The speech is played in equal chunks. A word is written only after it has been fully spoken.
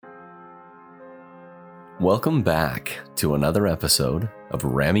Welcome back to another episode of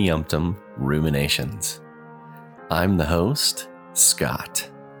Ramyumptum Ruminations. I'm the host, Scott.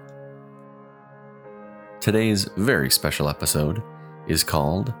 Today's very special episode is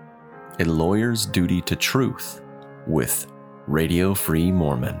called A Lawyer's Duty to Truth with Radio Free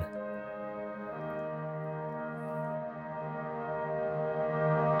Mormon.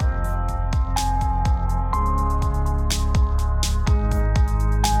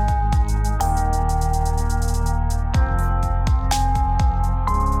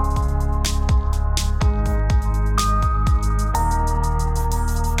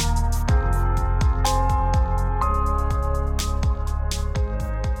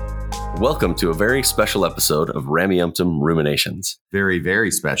 Welcome to a very special episode of Ramyumptum Ruminations. Very,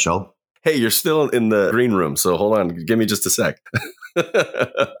 very special. Hey, you're still in the green room, so hold on. Give me just a sec.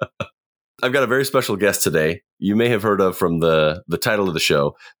 I've got a very special guest today. You may have heard of from the title of the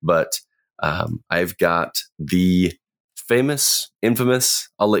show, but I've got the famous, infamous,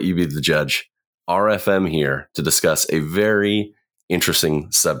 I'll let you be the judge, RFM here to discuss a very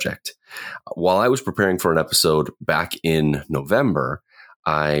interesting subject. While I was preparing for an episode back in November,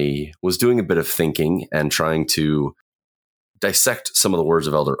 I was doing a bit of thinking and trying to dissect some of the words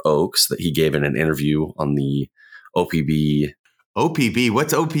of Elder Oaks that he gave in an interview on the OPB. OPB?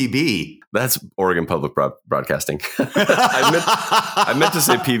 What's OPB? That's Oregon Public Broadcasting. I meant to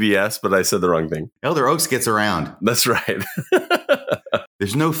say PBS, but I said the wrong thing. Elder Oaks gets around. That's right.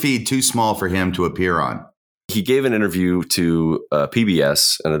 There's no feed too small for him to appear on. He gave an interview to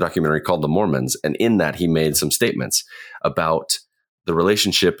PBS in a documentary called The Mormons, and in that he made some statements about the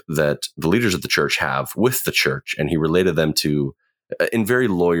relationship that the leaders of the church have with the church, and he related them to in very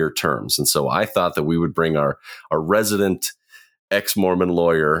lawyer terms. And so I thought that we would bring our resident ex-Mormon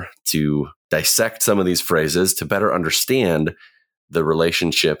lawyer to dissect some of these phrases to better understand the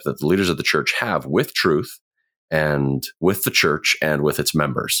relationship that the leaders of the church have with truth and with the church and with its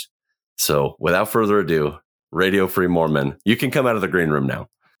members. So without further ado, Radio Free Mormon, you can come out of the green room now.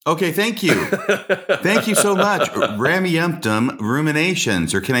 Okay, thank you. Thank you so much. Ramyumptum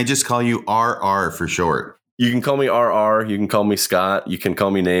Ruminations, or can I just call you RR for short? You can call me RR, you can call me Scott, you can call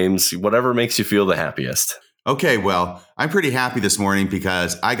me names, whatever makes you feel the happiest. Okay, well, I'm pretty happy this morning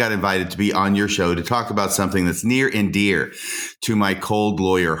because I got invited to be on your show to talk about something that's near and dear to my cold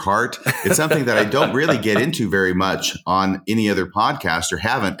lawyer heart. It's something that I don't really get into very much on any other podcast, or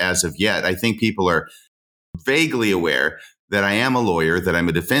haven't as of yet. I think people are vaguely aware that I am a lawyer, that I'm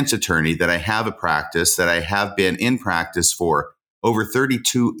a defense attorney, that I have a practice, that I have been in practice for over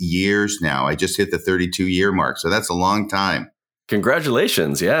 32 years now. I just hit the 32-year mark, so that's a long time.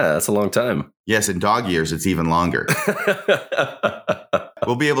 Congratulations. Yeah, that's a long time. Yes, in dog years, it's even longer.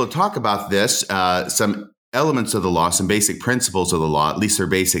 We'll be able to talk about this, some elements of the law, some basic principles of the law, at least they're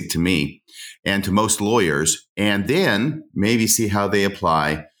basic to me and to most lawyers, and then maybe see how they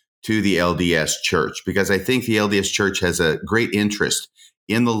apply to the LDS Church, because I think the LDS Church has a great interest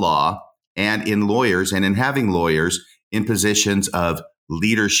in the law and in lawyers and in having lawyers in positions of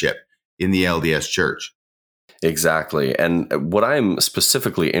leadership in the LDS Church. Exactly. And what I'm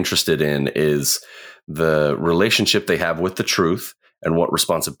specifically interested in is the relationship they have with the truth and what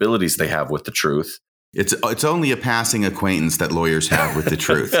responsibilities they have with the truth. It's only a passing acquaintance that lawyers have with the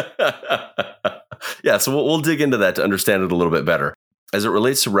truth. Yeah, so we'll dig into that to understand it a little bit better. As it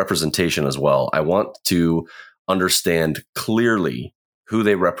relates to representation as well, I want to understand clearly who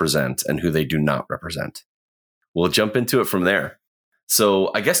they represent and who they do not represent. We'll jump into it from there.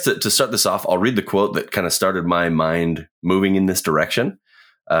 So I guess to start this off, I'll read the quote that kind of started my mind moving in this direction.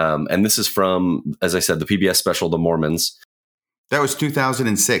 And this is from, as I said, the PBS special, The Mormons. That was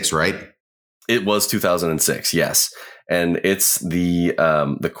 2006, right? It was 2006, yes. And it's the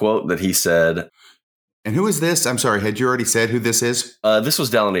quote that he said. And who is this? I'm sorry, had you already said who this is? This was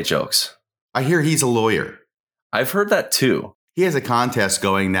Dallin H. Oaks. I hear he's a lawyer. I've heard that too. He has a contest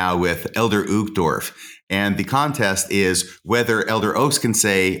going now with Elder Uchtdorf. And the contest is whether Elder Oaks can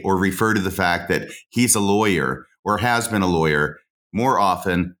say or refer to the fact that he's a lawyer or has been a lawyer more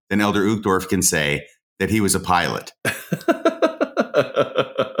often than Elder Uchtdorf can say that he was a pilot.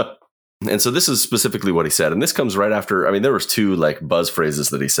 And so this is specifically what he said. And this comes right after, I mean, there was two like buzz phrases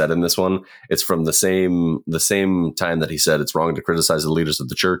that he said in this one. It's from the same time that he said it's wrong to criticize the leaders of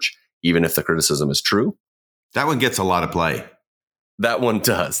the church, even if the criticism is true. That one gets a lot of play. That one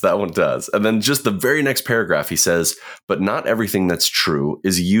does. And then just the very next paragraph, he says, but not everything that's true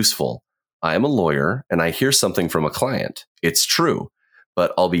is useful. I am a lawyer and I hear something from a client. It's true,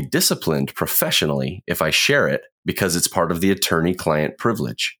 but I'll be disciplined professionally if I share it because it's part of the attorney-client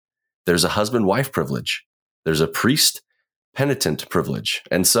privilege. There's a husband-wife privilege. There's a priest-penitent privilege,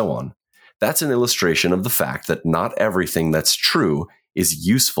 and so on. That's an illustration of the fact that not everything that's true is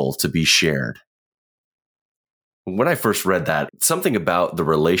useful to be shared. When I first read that, something about the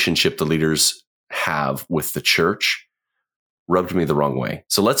relationship the leaders have with the church rubbed me the wrong way.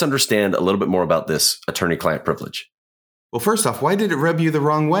 So let's understand a little bit more about this attorney-client privilege. Well, first off, why did it rub you the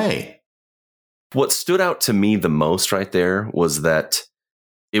wrong way? What stood out to me the most right there was that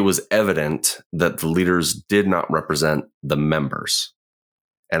it was evident that the leaders did not represent the members.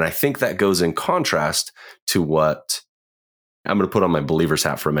 And I think that goes in contrast to what I'm going to put on my believer's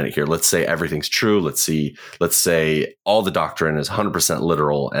hat for a minute here. Let's say everything's true. Let's say all the doctrine is 100%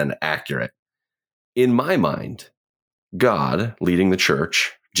 literal and accurate. In my mind, God leading the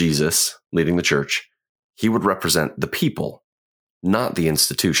church, Jesus leading the church, he would represent the people, not the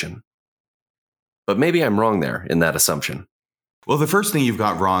institution. But maybe I'm wrong there in that assumption. Well, the first thing you've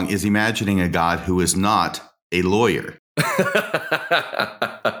got wrong is imagining a God who is not a lawyer.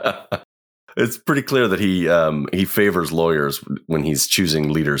 It's pretty clear that he favors lawyers when he's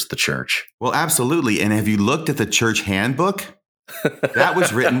choosing leaders of the church. Well, absolutely. And have you looked at the church handbook? That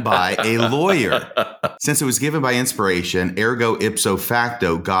was written by a lawyer. Since it was given by inspiration, ergo ipso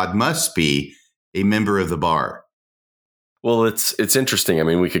facto, God must be a member of the bar. Well, it's interesting. I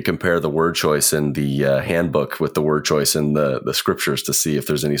mean, we could compare the word choice in the handbook with the word choice in the scriptures to see if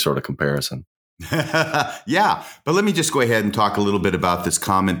there's any sort of comparison. Yeah, but let me just go ahead and talk a little bit about this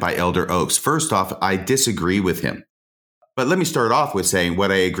comment by Elder Oaks. First off, I disagree with him. But let me start off with saying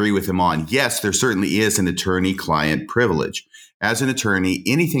what I agree with him on. Yes, there certainly is an attorney-client privilege. As an attorney,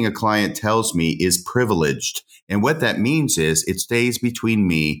 anything a client tells me is privileged. And what that means is it stays between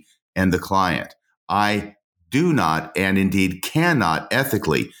me and the client. I do not, and indeed cannot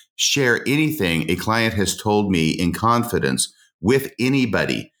ethically share anything a client has told me in confidence with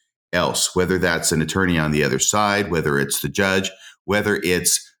anybody else, whether that's an attorney on the other side, whether it's the judge, whether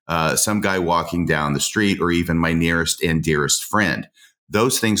it's some guy walking down the street, or even my nearest and dearest friend.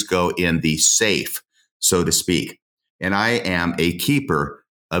 Those things go in the safe, so to speak. And I am a keeper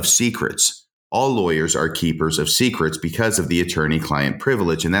of secrets. All lawyers are keepers of secrets because of the attorney-client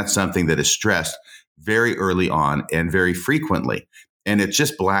privilege. And that's something that is stressed very early on and very frequently. And it's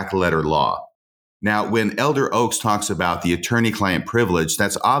just black letter law. Now, when Elder Oaks talks about the attorney-client privilege,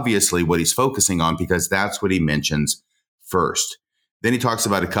 that's obviously what he's focusing on because that's what he mentions first. Then he talks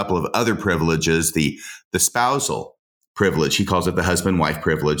about a couple of other privileges, the spousal privilege. He calls it the husband-wife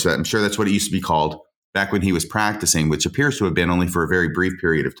privilege. I'm sure that's what it used to be called back when he was practicing, which appears to have been only for a very brief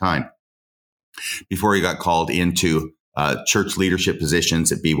period of time before he got called into church leadership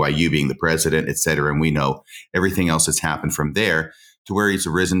positions at BYU, being the president, et cetera. And we know everything else that's happened from there to where he's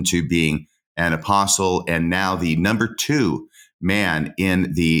arisen to being an apostle and now the number 2 man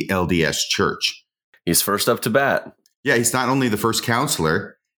in the LDS church. He's first up to bat. Yeah, he's not only the first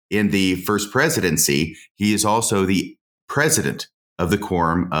counselor in the first presidency, he is also the president of the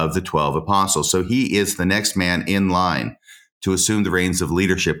Quorum of the 12 Apostles. So he is the next man in line to assume the reins of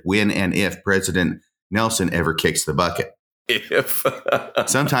leadership when and if President Nelson ever kicks the bucket. If.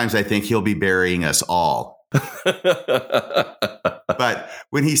 Sometimes I think he'll be burying us all. But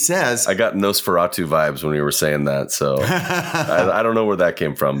when he says... I got Nosferatu vibes when you were saying that, so I don't know where that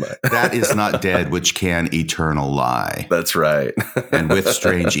came from. But. That is not dead which can eternal lie. That's right. And with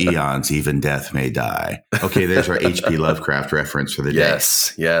strange eons, even death may die. Okay, there's our H.P. Lovecraft reference for the day.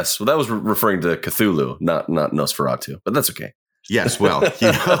 Yes. Well, that was referring to Cthulhu, not Nosferatu, but that's okay. Yes, well,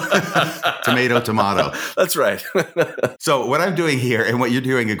 tomato. That's right. So what I'm doing here and what you're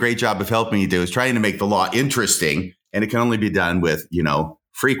doing a great job of helping me do is trying to make the law interesting. And it can only be done with,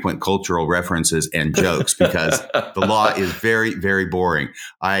 frequent cultural references and jokes because the law is very, very boring.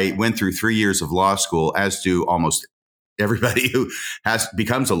 I went through 3 years of law school, as do almost everybody who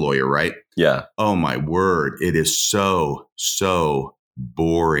becomes a lawyer, right? Yeah. Oh, my word. It is so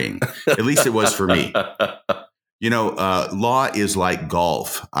boring. At least it was for me. Law is like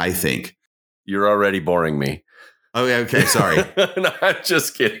golf, I think. You're already boring me. Oh, okay. Sorry. No, I'm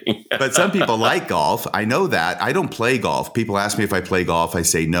just kidding. But some people like golf. I know that. I don't play golf. People ask me if I play golf. I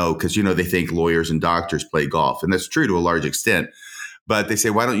say no because, they think lawyers and doctors play golf. And that's true to a large extent. But they say,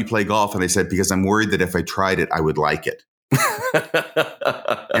 why don't you play golf? And I said, because I'm worried that if I tried it, I would like it.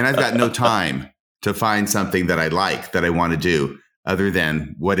 And I've got no time to find something that I like, that I want to do, other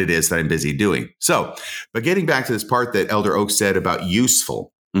than what it is that I'm busy doing. So, but getting back to this part that Elder Oaks said about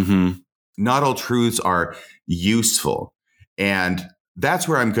useful, not all truths are useful. And that's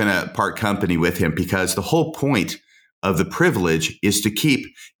where I'm going to part company with him because the whole point of the privilege is to keep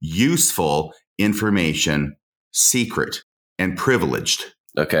useful information secret and privileged.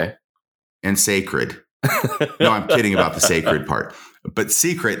 Okay. And sacred. No, I'm kidding about the sacred part. but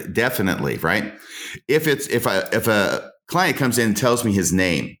secret, definitely, right? If a client comes in and tells me his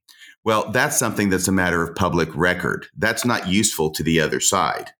name, well, that's something that's a matter of public record. That's not useful to the other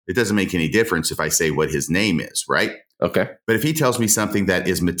side. It doesn't make any difference if I say what his name is, right? Okay. But if he tells me something that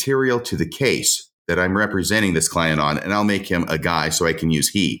is material to the case that I'm representing this client on, and I'll make him a guy so I can use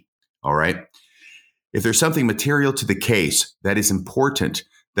he, all right? If there's something material to the case that is important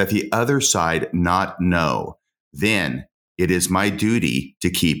that the other side not know, then it is my duty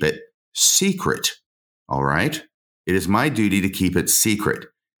to keep it secret, all right? It is my duty to keep it secret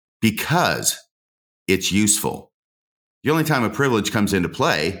because it's useful. The only time a privilege comes into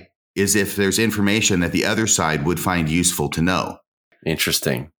play is if there's information that the other side would find useful to know.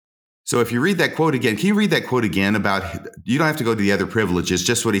 Interesting. So if you read that quote again, can you read that quote again about, you don't have to go to the other privileges,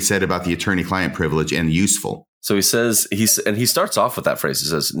 just what he said about the attorney-client privilege and useful. So he says, he starts off with that phrase. He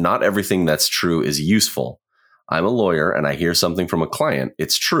says, not everything that's true is useful. I'm a lawyer and I hear something from a client.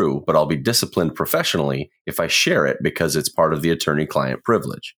 It's true, but I'll be disciplined professionally if I share it because it's part of the attorney-client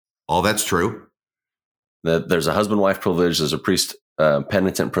privilege. All that's true. There's a husband-wife privilege, there's a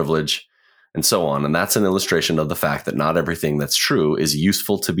priest-penitent privilege, and so on. And that's an illustration of the fact that not everything that's true is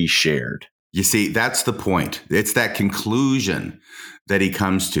useful to be shared. You see, that's the point. It's that conclusion that he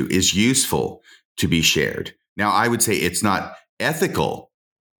comes to is useful to be shared. Now, I would say it's not ethical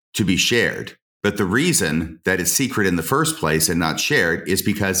to be shared, but the reason that it's secret in the first place and not shared is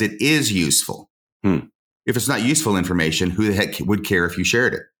because it is useful. If it's not useful information, who the heck would care if you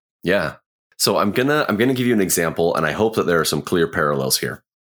shared it? Yeah. So I'm gonna give you an example, and I hope that there are some clear parallels here.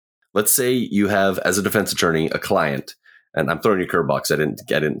 Let's say you have, as a defense attorney, a client, and I'm throwing you a curveball.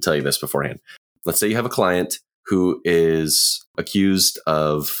 I didn't tell you this beforehand. Let's say you have a client who is accused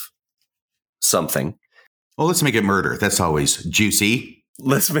of something. Well, let's make it murder. That's always juicy.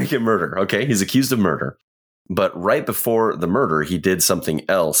 Let's make it murder. Okay. He's accused of murder. But right before the murder, he did something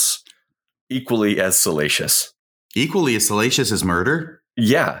else equally as salacious. Equally as salacious as murder?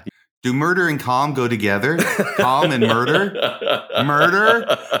 Yeah. Do murder and calm go together? Calm and murder?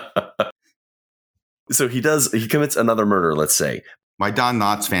 Murder? So he commits another murder, let's say. My Don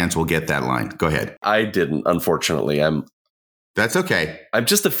Knotts fans will get that line. Go ahead. I didn't, unfortunately. That's okay. I'm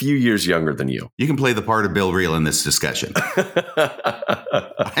just a few years younger than you. You can play the part of Bill Reel in this discussion.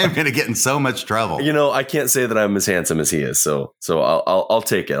 I'm going to get in so much trouble. You know, I can't say that I'm as handsome as he is, so I'll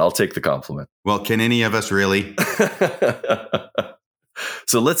take it. I'll take the compliment. Well, can any of us really?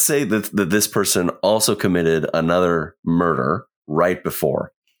 So let's say that this person also committed another murder right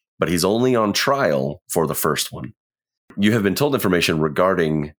before, but he's only on trial for the first one. You have been told information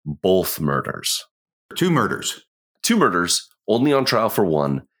regarding both murders. Two murders, only on trial for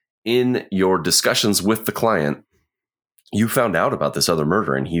one. In your discussions with the client, you found out about this other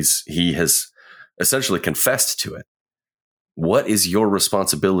murder, and he has essentially confessed to it. What is your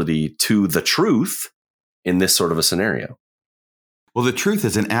responsibility to the truth in this sort of a scenario? Well, the truth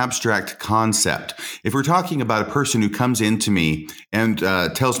is an abstract concept. If we're talking about a person who comes into me and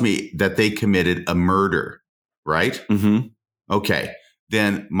tells me that they committed a murder, right? Mm-hmm. Okay.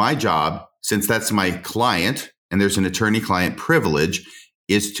 Then my job, since that's my client and there's an attorney-client privilege,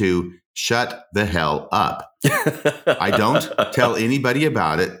 is to shut the hell up. I don't tell anybody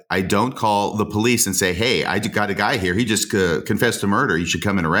about it. I don't call the police and say, hey, I got a guy here. He just confessed to murder. You should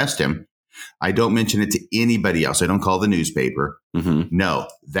come and arrest him. I don't mention it to anybody else. I don't call the newspaper. Mm-hmm. No,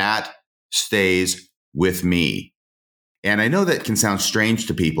 that stays with me. And I know that can sound strange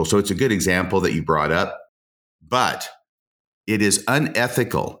to people, so it's a good example that you brought up. But it is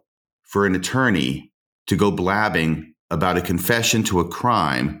unethical for an attorney to go blabbing about a confession to a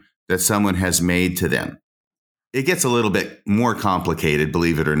crime that someone has made to them. It gets a little bit more complicated,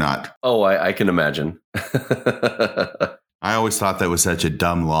 believe it or not. Oh, I can imagine. I always thought that was such a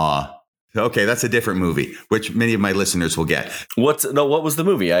dumb law. Okay, that's a different movie, which many of my listeners will get. What was the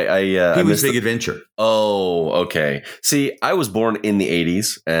movie? Pee-wee's Big Adventure. Oh, okay. See, I was born in the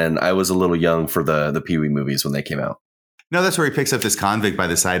 80s, and I was a little young for the Pee-wee movies when they came out. No, that's where he picks up this convict by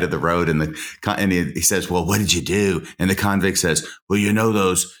the side of the road, and he says, well, what did you do? And the convict says, well, you know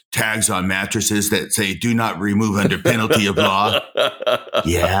those tags on mattresses that say do not remove under penalty of law?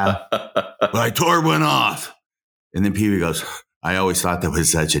 Yeah. Well, I tore one off. And then Pee-wee goes, I always thought that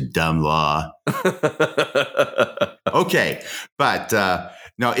was such a dumb law. Okay. But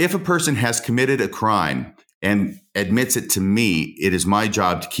now, if a person has committed a crime and admits it to me, it is my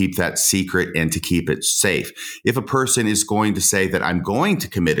job to keep that secret and to keep it safe. If a person is going to say that I'm going to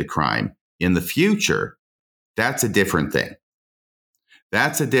commit a crime in the future, that's a different thing.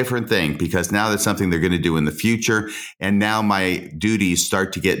 That's a different thing, because now that's something they're going to do in the future. And now my duties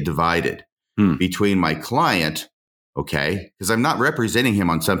start to get divided between my client Okay. Because I'm not representing him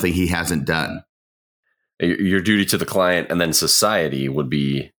on something he hasn't done. Your duty to the client and then society would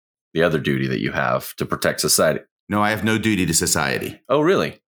be the other duty that you have to protect society. No, I have no duty to society. Oh,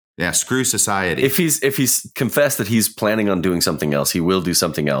 really? Yeah, screw society. If he's confessed that he's planning on doing something else, he will do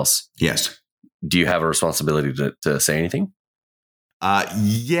something else. Yes. Do you have a responsibility to say anything?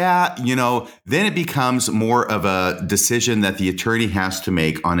 Yeah, then it becomes more of a decision that the attorney has to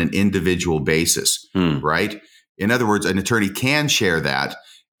make on an individual basis, right? In other words, an attorney can share that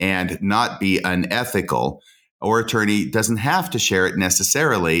and not be unethical, or attorney doesn't have to share it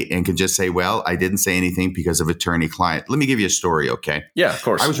necessarily and can just say, well, I didn't say anything because of attorney-client. Let me give you a story, okay? Yeah, of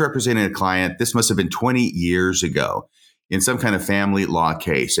course. I was representing a client. This must have been 20 years ago in some kind of family law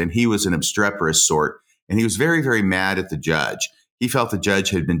case, and he was an obstreperous sort, and he was very, very mad at the judge. He felt the judge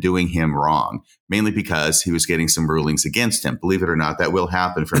had been doing him wrong, mainly because he was getting some rulings against him. Believe it or not, that will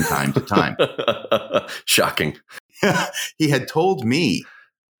happen from time to time. Shocking. He had told me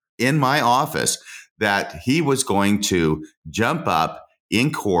in my office that he was going to jump up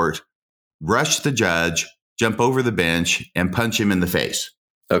in court, rush the judge, jump over the bench, and punch him in the face.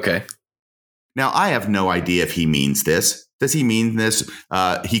 Okay. Now, I have no idea if he means this. Does he mean this?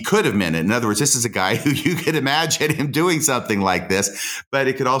 He could have meant it. In other words, this is a guy who you could imagine him doing something like this, but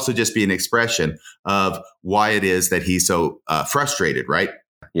it could also just be an expression of why it is that he's so frustrated, right?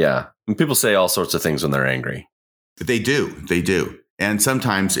 Yeah. And people say all sorts of things when they're angry. They do. They do. And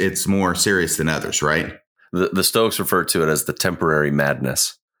sometimes it's more serious than others, right? The Stoics referred to it as the temporary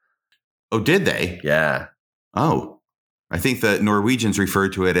madness. Oh, did they? Yeah. Oh, I think the Norwegians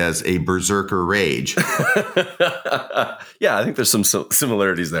referred to it as a berserker rage. Yeah, I think there's some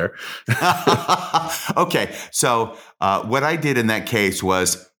similarities there. Okay. So what I did in that case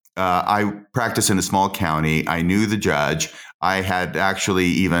was I practiced in a small county. I knew the judge. I had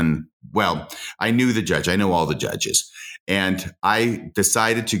actually I knew the judge. I know all the judges. And I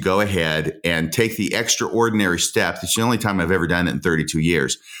decided to go ahead and take the extraordinary step. It's the only time I've ever done it in 32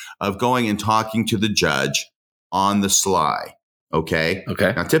 years of going and talking to the judge on the sly. Okay.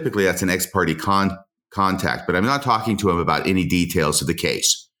 Okay. Now, typically that's an ex parte contact, but I'm not talking to him about any details of the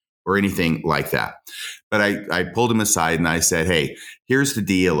case or anything like that. But I pulled him aside and I said, hey, here's the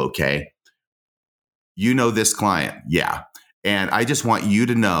deal. Okay. You know this client. Yeah. And I just want you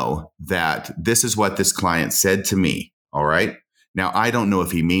to know that this is what this client said to me. All right. Now, I don't know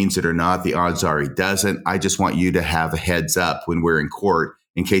if he means it or not. The odds are he doesn't. I just want you to have a heads up when we're in court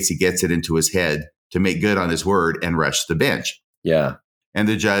in case he gets it into his head to make good on his word and rush the bench. Yeah. And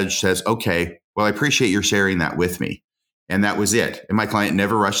the judge says, okay, well, I appreciate your sharing that with me. And that was it. And my client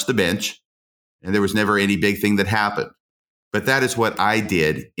never rushed the bench. And there was never any big thing that happened. But that is what I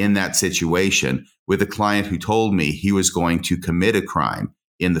did in that situation with a client who told me he was going to commit a crime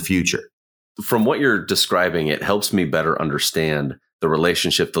in the future. From what you're describing, it helps me better understand the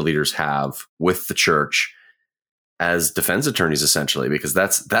relationship the leaders have with the church as defense attorneys, essentially, because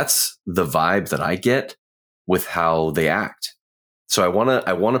that's the vibe that I get with how they act. So I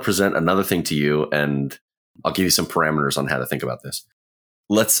want to present another thing to you, and I'll give you some parameters on how to think about this.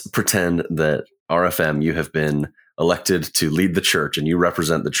 Let's pretend that RFM, you have been elected to lead the church and you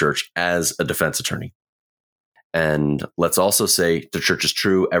represent the church as a defense attorney. And let's also say the church is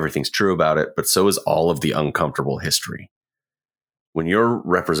true, everything's true about it, but so is all of the uncomfortable history. When you're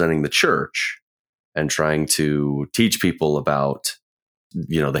representing the church and trying to teach people about,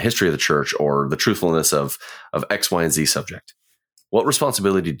 the history of the church or the truthfulness of X, Y, and Z subject, what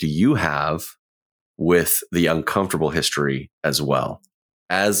responsibility do you have with the uncomfortable history as well,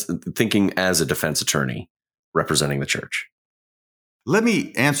 as thinking as a defense attorney representing the church? Let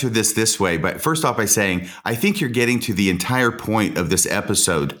me answer this way, but first off by saying, I think you're getting to the entire point of this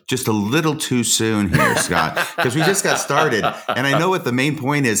episode just a little too soon here, Scott, because we just got started. And I know what the main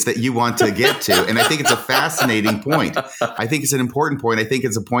point is that you want to get to. And I think it's a fascinating point. I think it's an important point. I think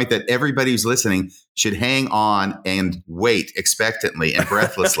it's a point that everybody who's listening should hang on and wait expectantly and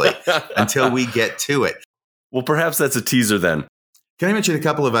breathlessly until we get to it. Well, perhaps that's a teaser then. Can I mention a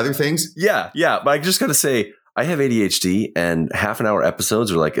couple of other things? Yeah. But I just got to say, I have ADHD, and half-an-hour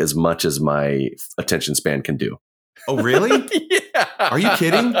episodes are like as much as my attention span can do. Oh, really? Yeah. Are you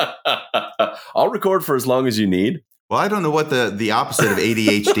kidding? I'll record for as long as you need. Well, I don't know what the opposite of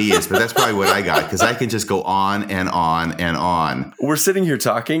ADHD is, but that's probably what I got, because I can just go on and on and on. We're sitting here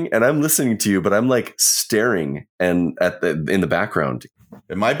talking, and I'm listening to you, but I'm like staring and in the background.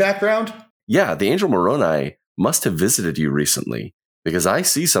 In my background? Yeah, the angel Moroni must have visited you recently, because I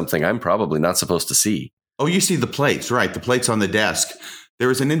see something I'm probably not supposed to see. Oh, you see the plates, right? The plates on the desk. There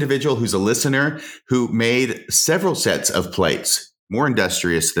was an individual who's a listener who made several sets of plates. more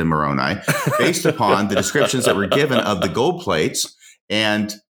industrious than Moroni, based upon the descriptions that were given of the gold plates.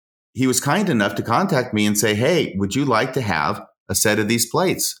 And he was kind enough to contact me and say, hey, would you like to have a set of these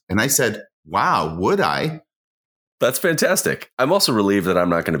plates? And I said, wow, would I? That's fantastic. I'm also relieved that I'm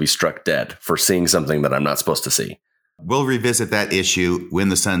not going to be struck dead for seeing something that I'm not supposed to see. We'll revisit that issue when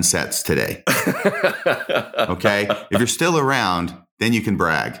the sun sets today. Okay? If you're still around, then you can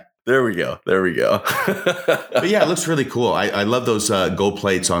brag. There we go. But yeah, it looks really cool. I love those gold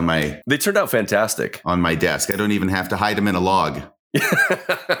plates on my... They turned out fantastic. On my desk. I don't even have to hide them in a log.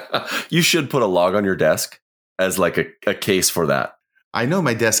 You should put a log on your desk as like a case for that. I know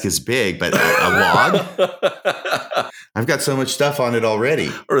my desk is big, but a log? I've got so much stuff on it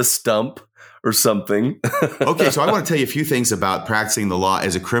already. Or a stump or something. Okay, so I want to tell you a few things about practicing the law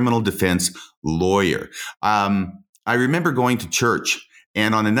as a criminal defense lawyer. I remember going to church,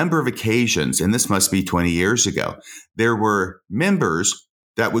 and on a number of occasions, and this must be 20 years ago, there were members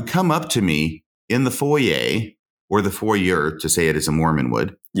that would come up to me in the foyer, or the foyer, to say it as a Mormon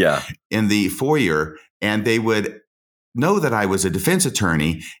would. Yeah. In the foyer, and they would know that I was a defense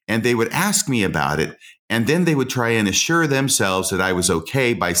attorney, and they would ask me about it. And then they would try and assure themselves that I was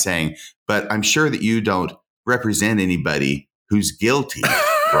okay by saying, but I'm sure that you don't represent anybody who's guilty,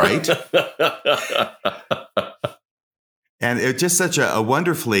 right? And it's just such a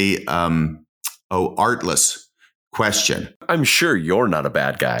wonderfully artless question. I'm sure you're not a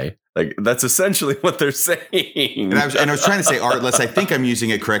bad guy. Like, that's essentially what they're saying. And I was trying to say artless. I think I'm using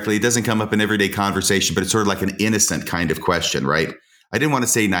it correctly. It doesn't come up in everyday conversation, but it's sort of like an innocent kind of question, right? I didn't want to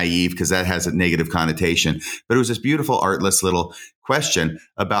say naive because that has a negative connotation, but it was this beautiful, artless little question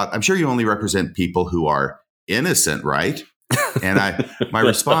about, I'm sure you only represent people who are innocent, right? And my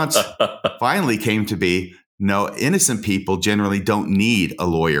response finally came to be, no, innocent people generally don't need a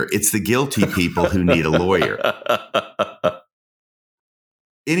lawyer. It's the guilty people who need a lawyer.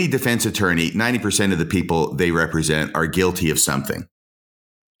 Any defense attorney, 90% of the people they represent are guilty of something.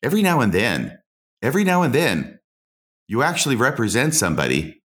 Every now and then, you actually represent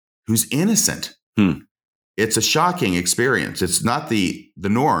somebody who's innocent. It's a shocking experience. It's not the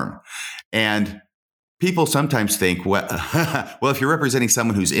norm. And people sometimes think, well, if you're representing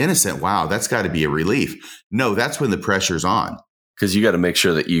someone who's innocent, wow, that's got to be a relief. No, that's when the pressure's on. Because you got to make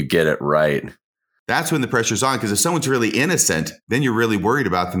sure that you get it right. That's when the pressure's on. Because if someone's really innocent, then you're really worried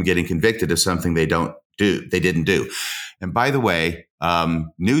about them getting convicted of something they didn't do. And by the way,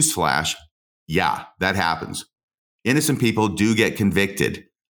 newsflash, yeah, that happens. Innocent people do get convicted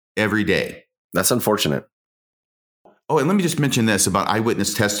every day. That's unfortunate. Oh, and let me just mention this about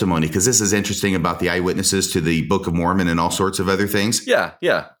eyewitness testimony, because this is interesting about the eyewitnesses to the Book of Mormon and all sorts of other things.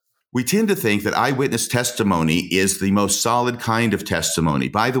 Yeah. We tend to think that eyewitness testimony is the most solid kind of testimony.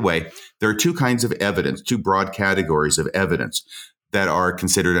 By the way, there are two kinds of evidence, two broad categories of evidence that are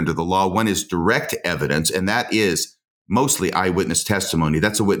considered under the law. One is direct evidence, and that is mostly eyewitness testimony.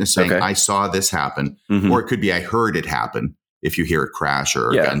 That's a witness saying, I saw this happen, or it could be I heard it happen. If you hear a crash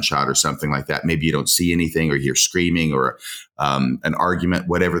or a gunshot or something like that, maybe you don't see anything or you hear screaming or an argument,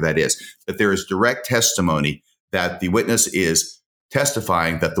 whatever that is. But there is direct testimony that the witness is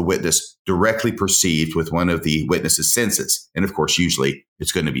testifying that the witness directly perceived with one of the witness's senses. And of course, usually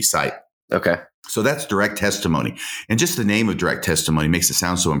it's going to be sight. Okay. So that's direct testimony. And just the name of direct testimony makes it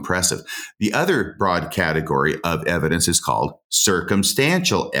sound so impressive. The other broad category of evidence is called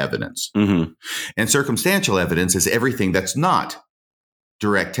circumstantial evidence. And circumstantial evidence is everything that's not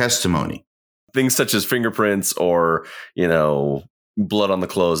direct testimony. Things such as fingerprints or, blood on the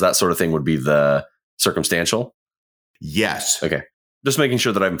clothes, that sort of thing would be the circumstantial? Yes. Okay. Just making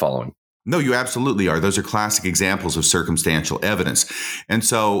sure that I'm following. No, you absolutely are. Those are classic examples of circumstantial evidence. And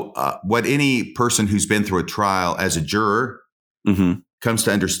so what any person who's been through a trial as a juror comes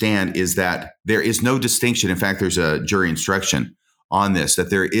to understand is that there is no distinction. In fact, there's a jury instruction on this, that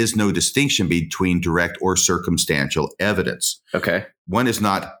there is no distinction between direct or circumstantial evidence. Okay. One is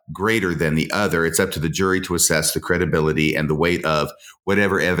not greater than the other. It's up to the jury to assess the credibility and the weight of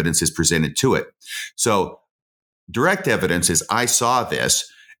whatever evidence is presented to it. So direct evidence is, I saw this.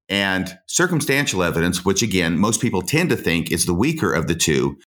 And circumstantial evidence, which again, most people tend to think is the weaker of the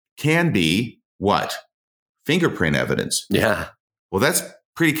two, can be what? Fingerprint evidence. Yeah. Well, that's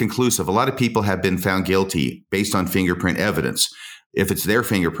pretty conclusive. A lot of people have been found guilty based on fingerprint evidence, if it's their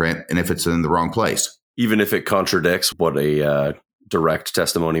fingerprint and if it's in the wrong place. Even if it contradicts what a direct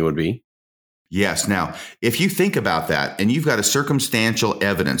testimony would be? Yes. Now, if you think about that and you've got a circumstantial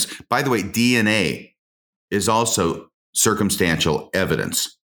evidence, by the way, DNA is also circumstantial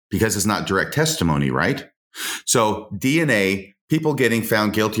evidence, because it's not direct testimony, right? So DNA, people getting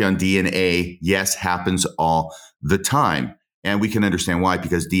found guilty on DNA, yes, happens all the time. And we can understand why,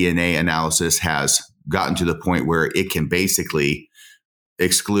 because DNA analysis has gotten to the point where it can basically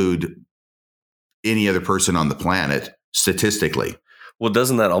exclude any other person on the planet statistically. Well,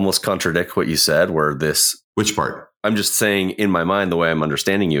 doesn't that almost contradict what you said, where this... Which part? I'm just saying, in my mind, the way I'm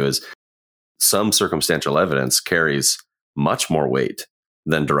understanding you is some circumstantial evidence carries much more weight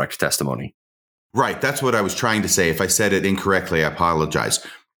than direct testimony. Right. That's what I was trying to say. If I said it incorrectly, I apologize.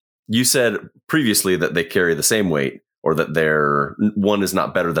 You said previously that they carry the same weight, or that one is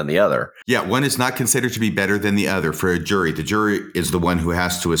not better than the other. Yeah, one is not considered to be better than the other for a jury. The jury is the one who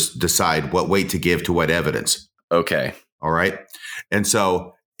has to decide what weight to give to what evidence. Okay. All right. And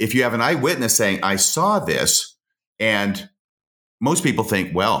so if you have an eyewitness saying, I saw this, and most people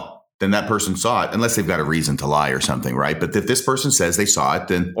think, well, then that person saw it, unless they've got a reason to lie or something, right? But if this person says they saw it,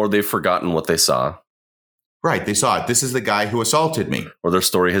 then... Or they've forgotten what they saw. Right, they saw it. This is the guy who assaulted me. Or their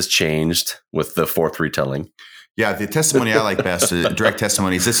story has changed with the fourth retelling. Yeah, the testimony I like best, direct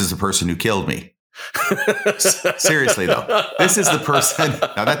testimony, is this is the person who killed me. Seriously, though. This is the person...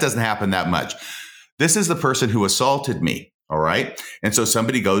 Now, that doesn't happen that much. This is the person who assaulted me, all right? And so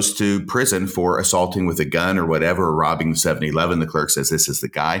somebody goes to prison for assaulting with a gun or whatever, or robbing the 7-Eleven. The clerk says, this is the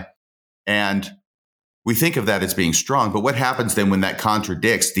guy. And we think of that as being strong. But what happens then when that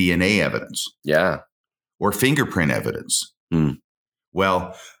contradicts DNA evidence? Yeah. Or fingerprint evidence?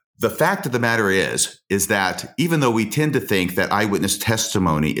 Well, the fact of the matter is that even though we tend to think that eyewitness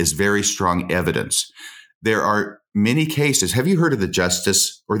testimony is very strong evidence, there are many cases. Have you heard of the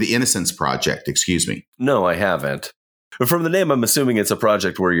Justice or the Innocence Project? Excuse me. No, I haven't. But from the name, I'm assuming it's a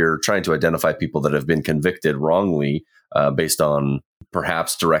project where you're trying to identify people that have been convicted wrongly based on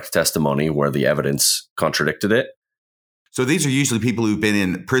perhaps direct testimony where the evidence contradicted it. So these are usually people who've been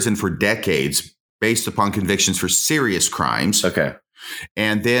in prison for decades based upon convictions for serious crimes. Okay.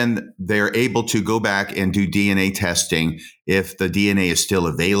 And then they're able to go back and do DNA testing if the DNA is still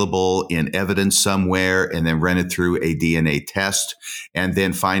available in evidence somewhere, and then run it through a DNA test and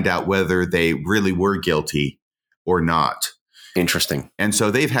then find out whether they really were guilty or not. Interesting. And so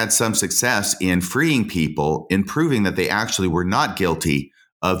they've had some success in freeing people, in proving that they actually were not guilty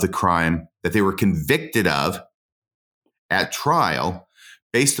of the crime that they were convicted of at trial,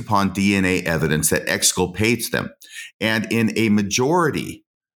 based upon DNA evidence that exculpates them. And in a majority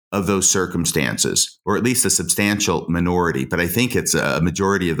of those circumstances, or at least a substantial minority, but I think it's a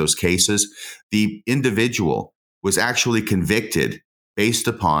majority of those cases, the individual was actually convicted based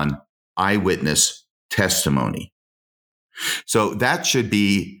upon eyewitness testimony. So that should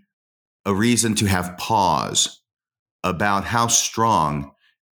be a reason to have pause about how strong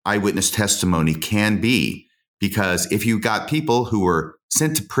eyewitness testimony can be. Because if you got people who were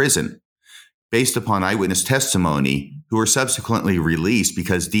sent to prison based upon eyewitness testimony, who were subsequently released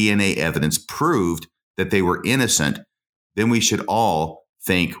because DNA evidence proved that they were innocent, then we should all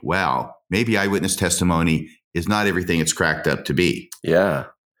think, wow, maybe eyewitness testimony is not everything it's cracked up to be. Yeah.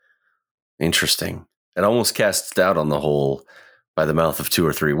 Interesting. It almost casts doubt on the whole by the mouth of 2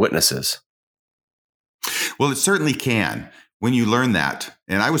 or 3 witnesses. Well, it certainly can when you learn that.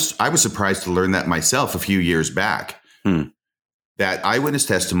 And I was surprised to learn that myself a few years back. That eyewitness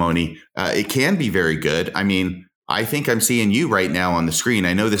testimony, it can be very good. I mean, I think I'm seeing you right now on the screen.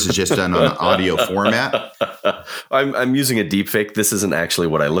 I know this is just done on an audio format. I'm using a deep fake. This isn't actually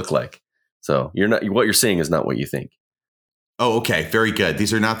what I look like. So what you're seeing is not what you think. Oh, okay. Very good.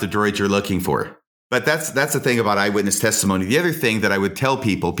 These are not the droids you're looking for. But that's the thing about eyewitness testimony. The other thing that I would tell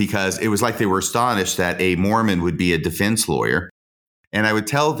people, because it was like they were astonished that a Mormon would be a defense lawyer. And I would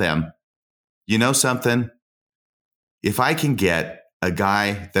tell them, you know something? If I can get a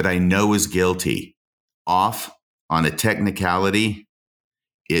guy that I know is guilty off on a technicality,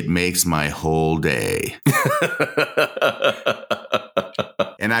 it makes my whole day.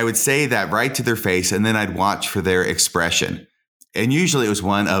 And I would say that right to their face, and then I'd watch for their expression. And usually it was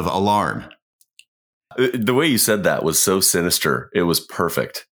one of alarm. The way you said that was so sinister. It was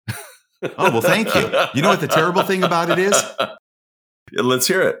perfect. Oh, well, thank you. You know what the terrible thing about it is? Let's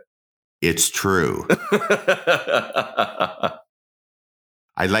hear it. It's true.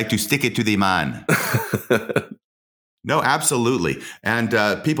 I'd like to stick it to the man. No, absolutely.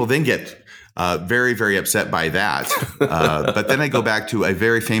 And people then get very, very upset by that. But then I go back to a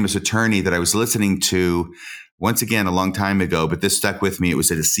very famous attorney that I was listening to once again a long time ago, but this stuck with me. It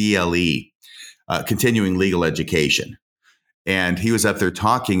was at a CLE, continuing legal education. And he was up there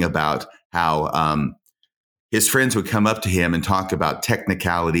talking about how his friends would come up to him and talk about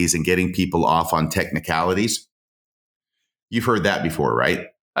technicalities and getting people off on technicalities. You've heard that before, right?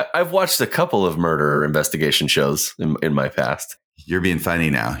 I've watched a couple of murder investigation shows in my past. You're being funny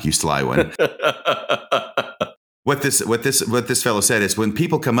now, you sly one. What this fellow said is when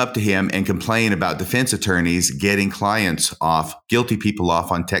people come up to him and complain about defense attorneys getting clients off, guilty people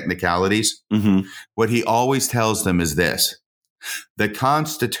off on technicalities, what he always tells them is this: the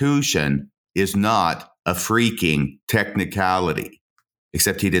Constitution is not a freaking technicality.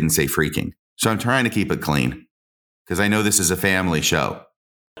 Except he didn't say freaking. So I'm trying to keep it clean because I know this is a family show.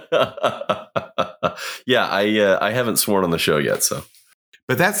 Yeah, I haven't sworn on the show yet, so.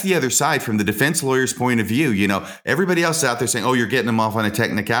 But that's the other side from the defense lawyer's point of view. You know, everybody else out there saying, oh, you're getting them off on a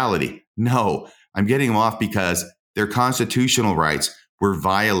technicality. No, I'm getting them off because their constitutional rights were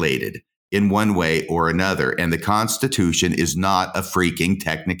violated in one way or another. And the Constitution is not a freaking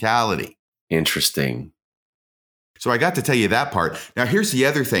technicality. Interesting. So I got to tell you that part. Now, here's the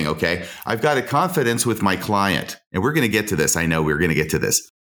other thing, okay? I've got a confidence with my client, and we're going to get to this. I know we're going to get to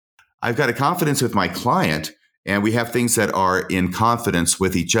this. I've got a confidence with my client, and we have things that are in confidence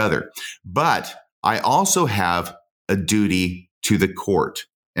with each other. But I also have a duty to the court.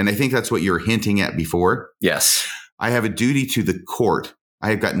 And I think that's what you were hinting at before. Yes. I have a duty to the court.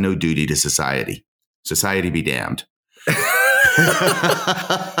 I have got no duty to society. Society be damned.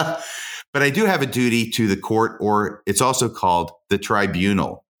 But I do have a duty to the court, or it's also called the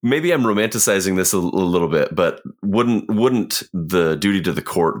tribunal. Maybe I'm romanticizing this a little bit, but wouldn't the duty to the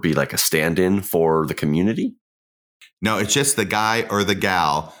court be like a stand-in for the community? No, it's just the guy or the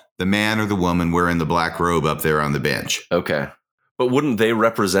gal, the man or the woman wearing the black robe up there on the bench. Okay. But wouldn't they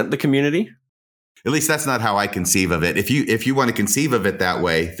represent the community? At least that's not how I conceive of it. If you want to conceive of it that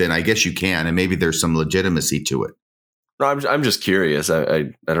way, then I guess you can, and maybe there's some legitimacy to it. No, I'm just curious.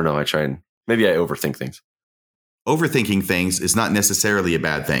 I don't know. Maybe I overthink things. Overthinking things is not necessarily a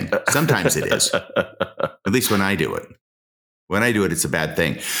bad thing. Sometimes it is. At least when I do it. When I do it, it's a bad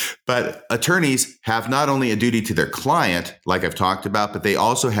thing. But attorneys have not only a duty to their client, like I've talked about, but they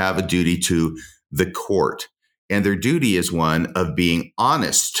also have a duty to the court. And their duty is one of being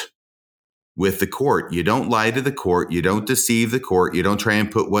honest with the court. You don't lie to the court. You don't deceive the court. You don't try and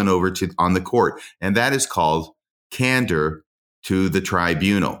put one over on the court. And that is called candor to the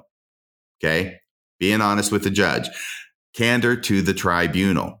tribunal. Okay? Being honest with the judge. Candor to the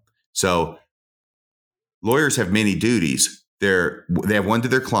tribunal. So lawyers have many duties. They have one to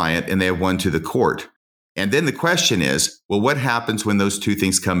their client and they have one to the court. And then the question is, well, what happens when those two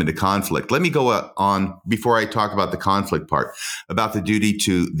things come into conflict? Let me go on, before I talk about the conflict part, about the duty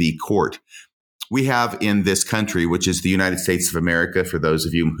to the court. We have in this country, which is the United States of America, for those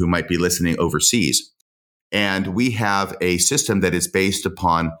of you who might be listening overseas, and we have a system that is based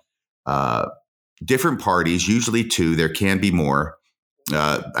upon different parties, usually two. There can be more.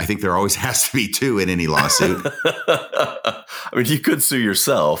 I think there always has to be two in any lawsuit. I mean, you could sue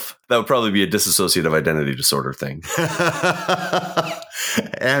yourself. That would probably be a dissociative identity disorder thing.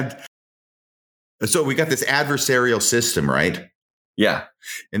 And so we got this adversarial system, right? Yeah.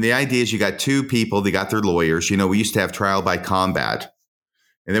 And the idea is you got two people, they got their lawyers. You know, we used to have trial by combat.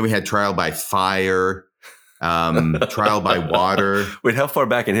 And then we had trial by fire, trial by water. Wait, how far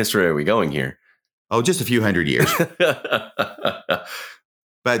back in history are we going here? Oh, just a few hundred years.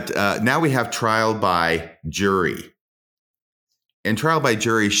 But now we have trial by jury. And trial by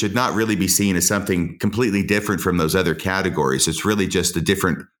jury should not really be seen as something completely different from those other categories. It's really just a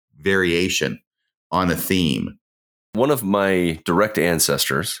different variation on a theme. One of my direct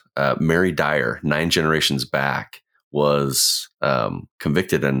ancestors, Mary Dyer, 9 generations back, was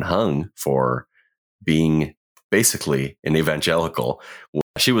convicted and hung for being basically an evangelical.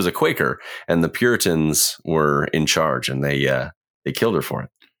 She was a Quaker, and the Puritans were in charge, and they killed her for it.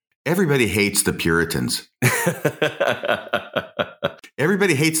 Everybody hates the Puritans.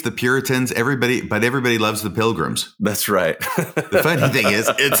 Everybody hates the Puritans. But everybody loves the Pilgrims. That's right. The funny thing is,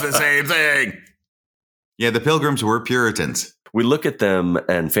 it's the same thing. Yeah, the Pilgrims were Puritans. We look at them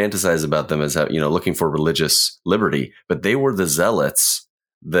and fantasize about them as, looking for religious liberty, but they were the zealots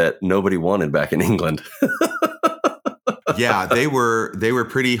that nobody wanted back in England. Yeah, they were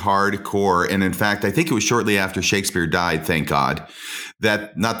pretty hardcore. And in fact, I think it was shortly after Shakespeare died, thank God,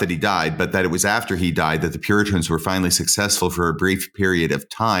 that not that he died, but that it was after he died that the Puritans were finally successful for a brief period of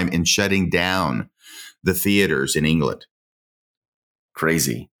time in shutting down the theaters in England.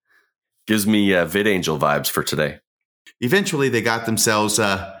 Crazy. Gives me VidAngel vibes for today. Eventually, they got themselves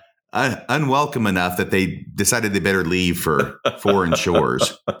unwelcome enough that they decided they better leave for foreign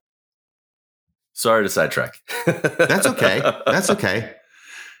shores. Sorry to sidetrack. That's okay. That's okay.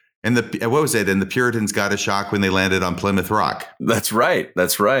 And what was it? And the Puritans got a shock when they landed on Plymouth Rock. That's right.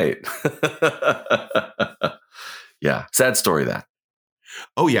 That's right. Yeah. Sad story, that.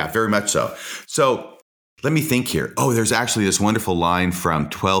 Oh, yeah, very much so. So Let me think here. Oh, there's actually this wonderful line from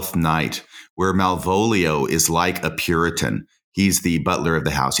Twelfth Night where Malvolio is like a Puritan. He's the butler of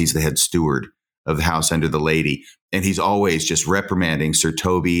the house. He's the head steward of the house under the lady. And he's always just reprimanding Sir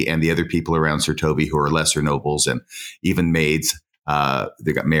Toby and the other people around Sir Toby who are lesser nobles and even maids.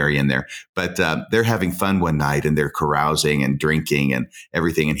 They got Mary in there, but they're having fun one night and they're carousing and drinking and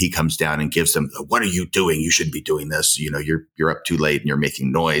everything. And he comes down and gives them, what are you doing? You shouldn't be doing this. You know, you're up too late and you're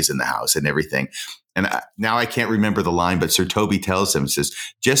making noise in the house and everything. And now I can't remember the line, but Sir Toby tells him, says,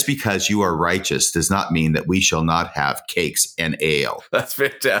 just because you are righteous does not mean that we shall not have cakes and ale. That's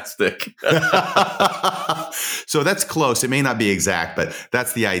fantastic. So that's close. It may not be exact, but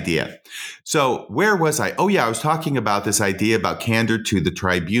that's the idea. So where was I? Oh, yeah, I was talking about this idea about candor to the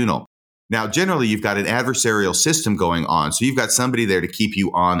tribunal. Now, generally, you've got an adversarial system going on. So you've got somebody there to keep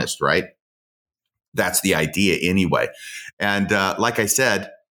you honest, right? That's the idea anyway. And like I said,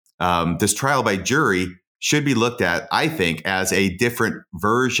 this trial by jury should be looked at, I think, as a different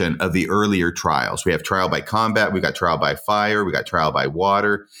version of the earlier trials. We have trial by combat, we got trial by fire, we got trial by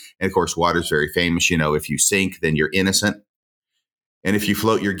water. And of course, water is very famous. You know, if you sink, then you're innocent. And if you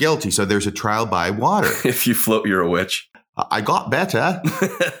float, you're guilty. So there's a trial by water. If you float, you're a witch. I got better.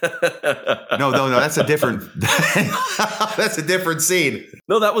 No, that's a different that's a different scene.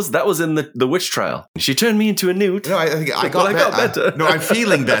 No, that was in the witch trial. She turned me into a newt. No, I think I got better. No, I'm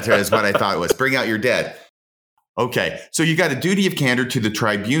feeling better is what I thought it was. Bring out your dead. Okay, so you got a duty of candor to the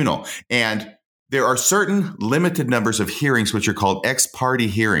tribunal, and there are certain limited numbers of hearings which are called ex parte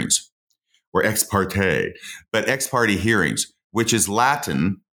hearings or ex parte, but ex parte hearings, which is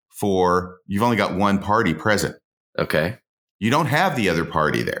Latin for you've only got one party present. Okay. You don't have the other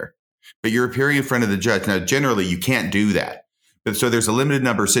party there, but you're appearing in front of the judge. Now, generally, you can't do that. But so there's a limited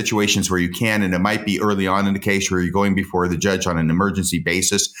number of situations where you can, and it might be early on in the case where you're going before the judge on an emergency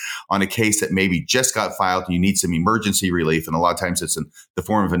basis on a case that maybe just got filed and you need some emergency relief. And a lot of times it's in the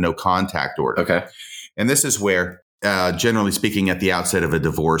form of a no contact order. Okay. And this is where, generally speaking, at the outset of a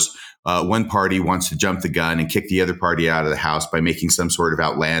divorce, one party wants to jump the gun and kick the other party out of the house by making some sort of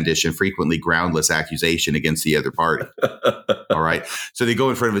outlandish and frequently groundless accusation against the other party. All right. So they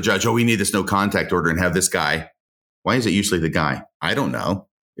go in front of a judge. Oh, we need this no contact order and have this guy. Why is it usually the guy? I don't know.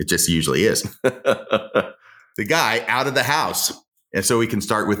 It just usually is. The guy out of the house. And so we can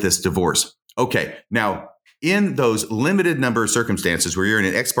start with this divorce. Okay. Now, in those limited number of circumstances where you're in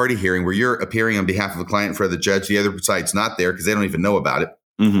an ex parte hearing, where you're appearing on behalf of a client in front of the judge, the other side's not there because they don't even know about it.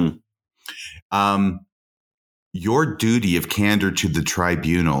 Mm-hmm. Your duty of candor to the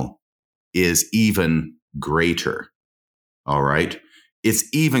tribunal is even greater. All right. It's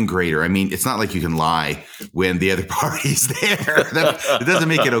even greater. I mean, it's not like you can lie when the other party's there. It doesn't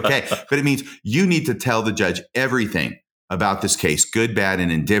make it okay. But it means you need to tell the judge everything about this case, good, bad,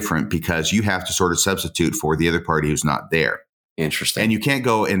 and indifferent, because you have to sort of substitute for the other party who's not there. Interesting. And you can't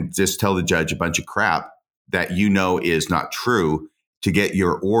go and just tell the judge a bunch of crap that you know is not true to get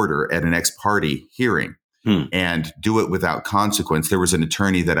your order at an ex parte hearing. And do it without consequence. There was an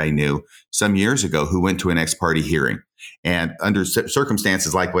attorney that I knew some years ago who went to an ex parte hearing and under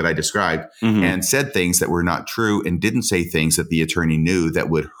circumstances like what I described and said things that were not true and didn't say things that the attorney knew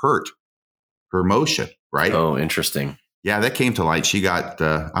that would hurt her motion. Right. Oh, interesting. Yeah, that came to light. She got,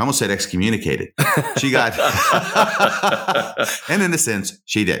 I almost said excommunicated. She got, and in a sense,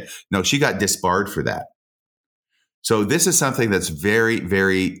 she did. No, she got disbarred for that. So this is something that's very,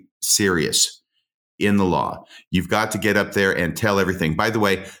 very serious in the law. You've got to get up there and tell everything. By the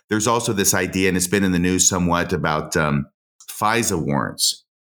way, there's also this idea, and it's been in the news somewhat, about FISA warrants.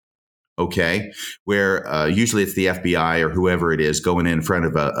 Okay, where usually it's the FBI or whoever it is going in front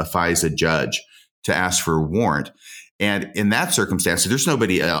of a FISA judge to ask for a warrant. And in that circumstance, there's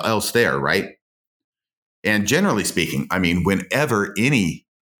nobody else there, right? And generally speaking, I mean, whenever any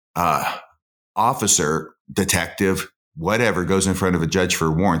officer, detective, whatever goes in front of a judge for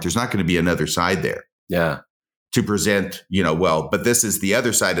a warrant, there's not going to be another side there. Yeah. To present, but this is the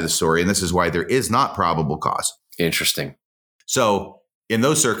other side of the story. And this is why there is not probable cause. Interesting. So in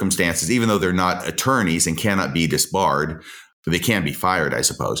those circumstances, even though they're not attorneys and cannot be disbarred, they can be fired, I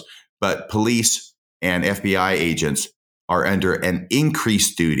suppose. But police and FBI agents are under an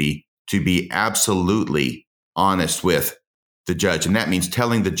increased duty to be absolutely honest with the judge. And that means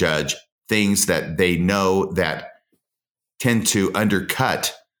telling the judge things that they know that tend to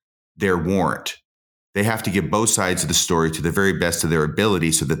undercut their warrant. They have to give both sides of the story to the very best of their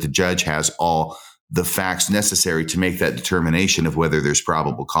ability so that the judge has all the facts necessary to make that determination of whether there's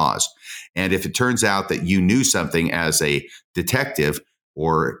probable cause. And if it turns out that you knew something as a detective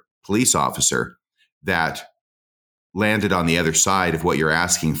or police officer that landed on the other side of what you're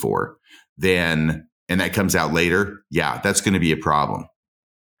asking for, then and that comes out later, yeah, that's going to be a problem.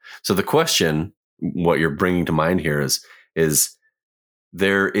 So the question, what you're bringing to mind here is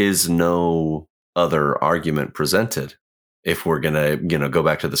there is no other argument presented if we're going to, go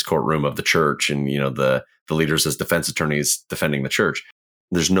back to this courtroom of the church and, the leaders as defense attorneys defending the church.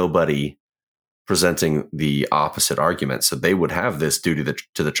 There's nobody presenting the opposite argument. So they would have this duty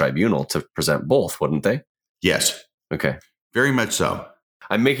to the tribunal to present both, wouldn't they? Yes. Okay. Very much so.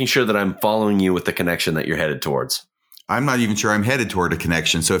 I'm making sure that I'm following you with the connection that you're headed towards. I'm not even sure I'm headed toward a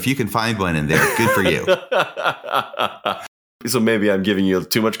connection. So if you can find one in there, good for you. So maybe I'm giving you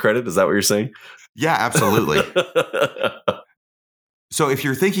too much credit. Is that what you're saying? Yeah, absolutely. So if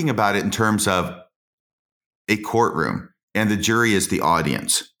you're thinking about it in terms of a courtroom and the jury is the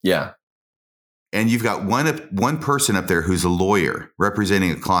audience. Yeah. And you've got one person up there who's a lawyer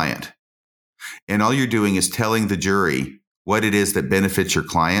representing a client. And all you're doing is telling the jury what it is that benefits your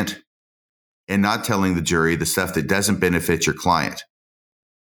client and not telling the jury the stuff that doesn't benefit your client.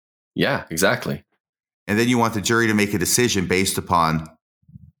 Yeah, exactly. And then you want the jury to make a decision based upon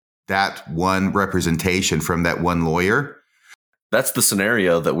that one representation from that one lawyer. That's the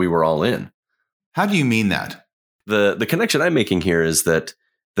scenario that we were all in. How do you mean that? The connection I'm making here is that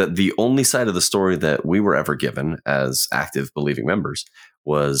the only side of the story that we were ever given as active believing members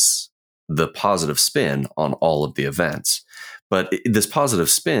was the positive spin on all of the events. But this positive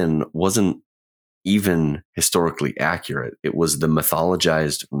spin wasn't even historically accurate. It was the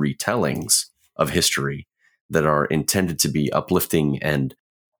mythologized retellings of history that are intended to be uplifting and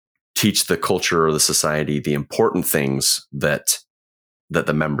teach the culture or the society the important things that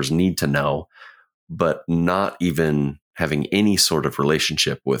the members need to know, but not even having any sort of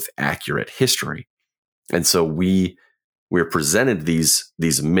relationship with accurate history. And so we're presented these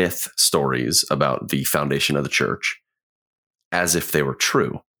myth stories about the foundation of the church as if they were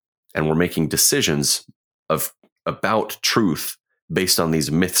true. And we're making decisions about truth based on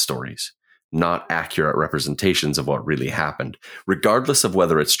these myth stories, not accurate representations of what really happened. Regardless of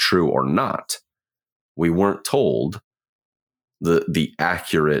whether it's true or not, we weren't told the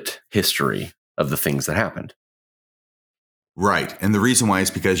accurate history of the things that happened. Right. And the reason why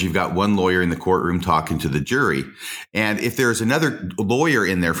is because you've got one lawyer in the courtroom talking to the jury. And if there's another lawyer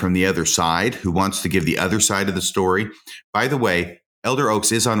in there from the other side who wants to give the other side of the story, by the way, Elder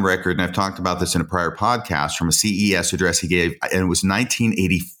Oaks is on record, and I've talked about this in a prior podcast, from a CES address he gave, and it was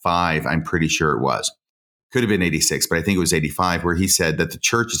 1985, I'm pretty sure it was. Could have been 86, but I think it was 85, where he said that the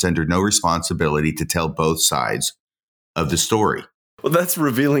church is under no responsibility to tell both sides of the story. Well, that's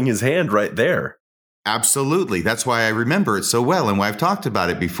revealing his hand right there. Absolutely. That's why I remember it so well and why I've talked about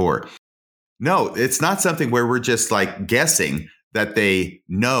it before. No, it's not something where we're just like guessing that they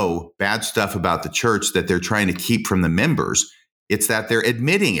know bad stuff about the church that they're trying to keep from the members. It's that they're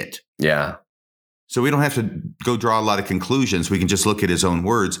admitting it. Yeah. So we don't have to go draw a lot of conclusions. We can just look at his own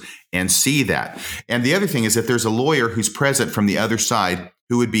words and see that. And the other thing is, if there's a lawyer who's present from the other side,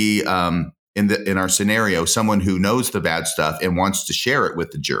 who would be in our scenario, someone who knows the bad stuff and wants to share it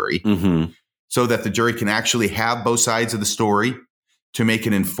with the jury, so that the jury can actually have both sides of the story to make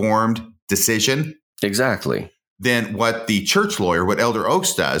an informed decision. Exactly. Then what the church lawyer, what Elder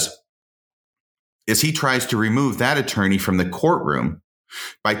Oaks does, is he tries to remove that attorney from the courtroom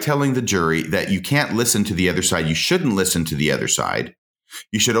by telling the jury that you can't listen to the other side. You shouldn't listen to the other side.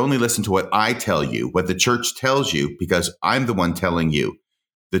 You should only listen to what I tell you, what the church tells you, because I'm the one telling you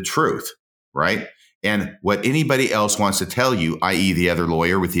the truth, right? And what anybody else wants to tell you, i.e. the other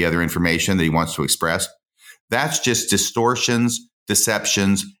lawyer with the other information that he wants to express, that's just distortions,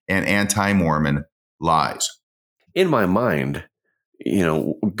 deceptions, and anti-Mormon lies. In my mind,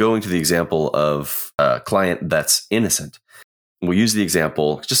 going to the example of a client that's innocent, we'll use the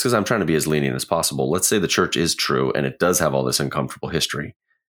example just because I'm trying to be as lenient as possible. Let's say the church is true and it does have all this uncomfortable history.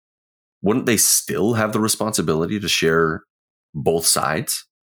 Wouldn't they still have the responsibility to share both sides?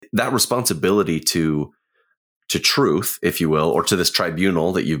 That responsibility to truth, if you will, or to this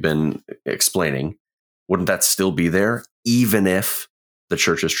tribunal that you've been explaining, wouldn't that still be there, even if the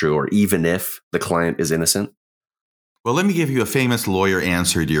church is true or even if the client is innocent? Well, let me give you a famous lawyer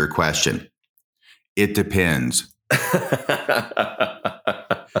answer to your question. It depends.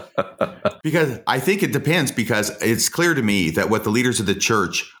 Because I think it depends, because it's clear to me that what the leaders of the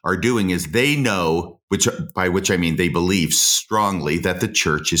church are doing is they know, by which I mean they believe strongly that the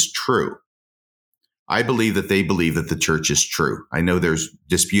church is true. I believe that they believe that the church is true. I know there's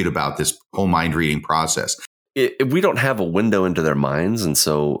dispute about this whole mind reading process. We don't have a window into their minds, and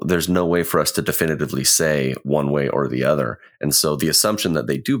so there's no way for us to definitively say one way or the other. And so the assumption that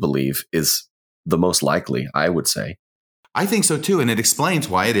they do believe is the most likely, I would say. I think so too. And it explains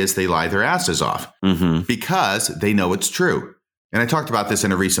why it is they lie their asses off, because they know it's true. And I talked about this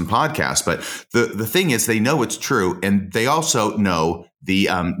in a recent podcast, but the thing is they know it's true. And they also know the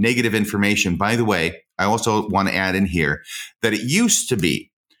negative information. By the way, I also want to add in here that it used to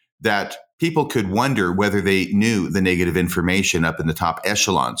be that people could wonder whether they knew the negative information up in the top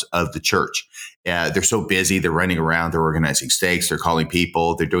echelons of the church. They're so busy. They're running around. They're organizing stakes. They're calling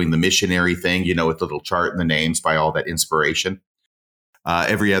people. They're doing the missionary thing, with the little chart and the names by all that inspiration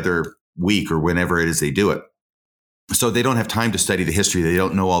every other week or whenever it is they do it. So they don't have time to study the history. They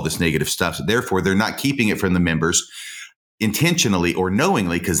don't know all this negative stuff. So therefore, they're not keeping it from the members intentionally or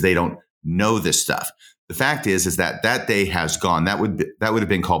knowingly because they don't know this stuff. The fact is that day has gone. That would have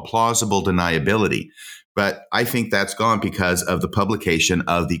been called plausible deniability. But I think that's gone because of the publication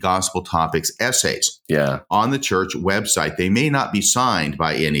of the Gospel Topics essays on the church website. They may not be signed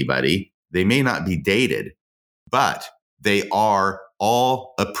by anybody. They may not be dated, but they are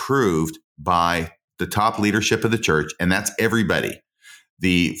all approved by the top leadership of the church, and that's everybody.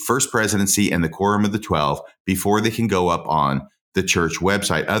 The First Presidency and the Quorum of the 12 before they can go up on the church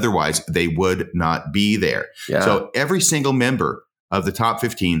website. Otherwise, they would not be there. Yeah. So every single member of the top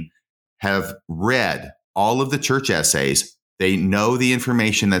 15 have read all of the church essays. They know the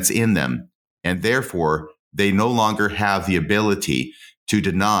information that's in them, and therefore they no longer have the ability to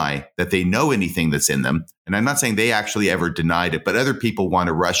deny that they know anything that's in them. And I'm not saying they actually ever denied it, but other people want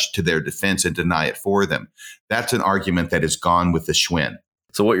to rush to their defense and deny it for them. That's an argument that is gone with the Schwinn.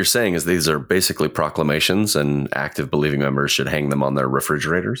 So what you're saying is these are basically proclamations and active believing members should hang them on their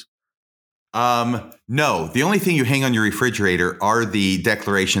refrigerators? No, the only thing you hang on your refrigerator are the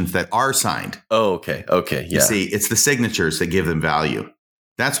declarations that are signed. Oh, okay. Okay. Yeah. You see, it's the signatures that give them value.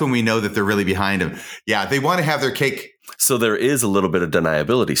 That's when we know that they're really behind them. Yeah, they want to have their cake. So there is a little bit of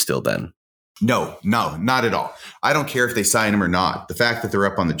deniability still then. No, not at all. I don't care if they sign them or not. The fact that they're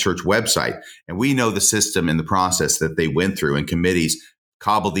up on the church website and we know the system and the process that they went through and committees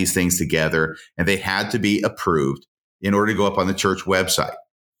cobbled these things together and they had to be approved in order to go up on the church website.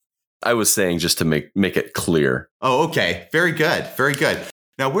 I was saying just to make it clear. Oh, okay. Very good. Very good.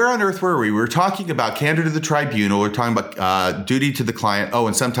 Now, where on earth were we? We were talking about candor to the tribunal. We're talking about duty to the client. Oh,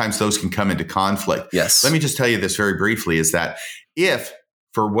 and sometimes those can come into conflict. Yes. Let me just tell you this very briefly is that if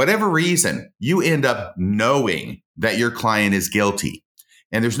for whatever reason you end up knowing that your client is guilty,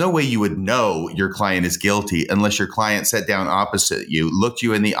 and there's no way you would know your client is guilty unless your client sat down opposite you, looked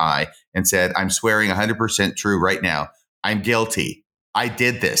you in the eye and said, I'm swearing 100% true right now. I'm guilty. I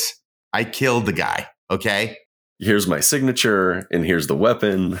did this. I killed the guy. Okay. Here's my signature and here's the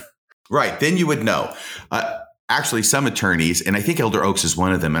weapon. Right. Then you would know. Actually, some attorneys, and I think Elder Oaks is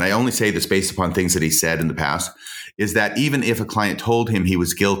one of them, and I only say this based upon things that he said in the past, is that even if a client told him he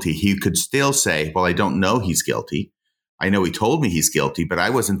was guilty, he could still say, well, I don't know he's guilty. I know he told me he's guilty, but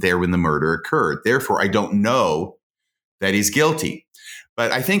I wasn't there when the murder occurred. Therefore, I don't know that he's guilty.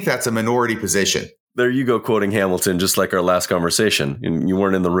 But I think that's a minority position. There you go, quoting Hamilton, just like our last conversation. You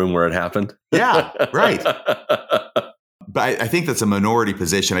weren't in the room where it happened. Yeah, right. But I think that's a minority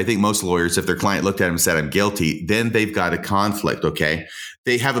position. I think most lawyers, if their client looked at him and said, I'm guilty, then they've got a conflict, okay?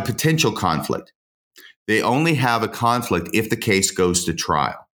 They have a potential conflict. They only have a conflict if the case goes to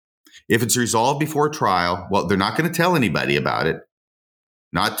trial. If it's resolved before trial, well, they're not going to tell anybody about it,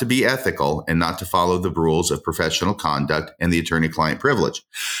 not to be ethical and not to follow the rules of professional conduct and the attorney-client privilege.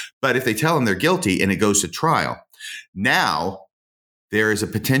 But if they tell them they're guilty and it goes to trial, now there is a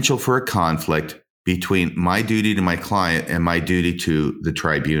potential for a conflict between my duty to my client and my duty to the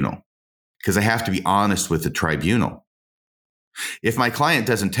tribunal, because I have to be honest with the tribunal. If my client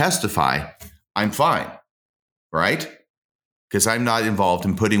doesn't testify, I'm fine, right? Because I'm not involved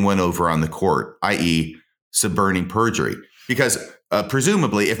in putting one over on the court, i.e. suborning perjury. Because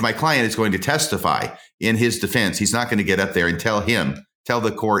presumably, if my client is going to testify in his defense, he's not going to get up there and tell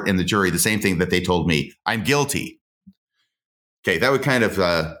the court and the jury the same thing that they told me. I'm guilty. Okay, that would kind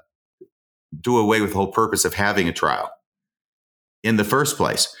of do away with the whole purpose of having a trial in the first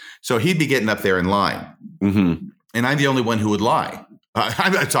place. So he'd be getting up there and lying. Mm-hmm. And I'm the only one who would lie.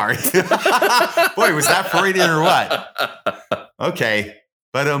 I'm sorry. Boy, was that Freudian or what? Okay.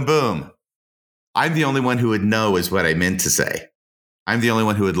 But boom. I'm the only one who would know is what I meant to say. I'm the only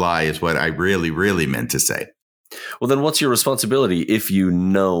one who would lie is what I really, really meant to say. Well, then what's your responsibility if you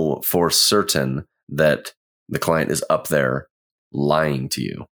know for certain that the client is up there lying to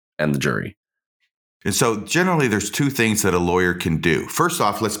you and the jury? And so generally there's two things that a lawyer can do. First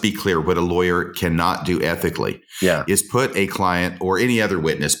off, let's be clear what a lawyer cannot do ethically is put a client or any other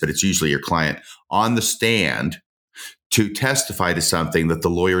witness, but it's usually your client, on the stand to testify to something that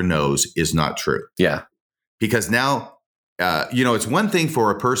the lawyer knows is not true. Yeah. Because now it's one thing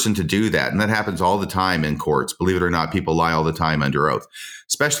for a person to do that. And that happens all the time in courts. Believe it or not, people lie all the time under oath,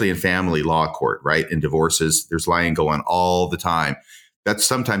 especially in family law court, right? In divorces, there's lying going all the time. That's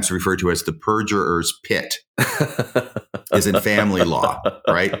sometimes referred to as the perjurer's pit is in family law,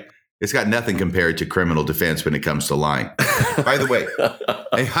 right? It's got nothing compared to criminal defense when it comes to lying. By the way,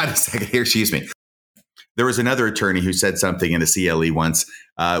 hang on a second here. Excuse me. There was another attorney who said something in a CLE once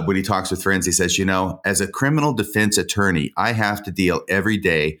when he talks with friends. He says, as a criminal defense attorney, I have to deal every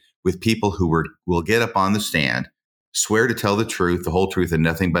day with people who will get up on the stand, swear to tell the truth, the whole truth, and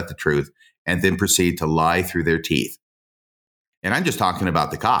nothing but the truth, and then proceed to lie through their teeth. And I'm just talking about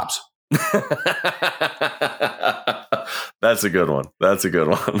the cops. That's a good one.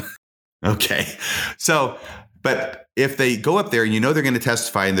 Okay. So, but if they go up there and they're going to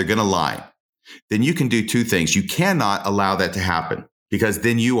testify and they're going to lie, then you can do two things. You cannot allow that to happen because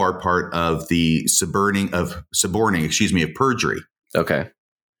then you are part of the suborning of perjury. Okay.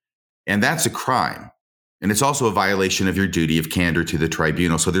 And that's a crime. And it's also a violation of your duty of candor to the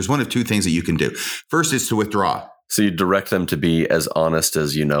tribunal. So there's one of two things that you can do. First is to withdraw. So you direct them to be as honest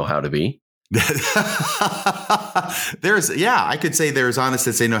as you know how to be? I could say they're as honest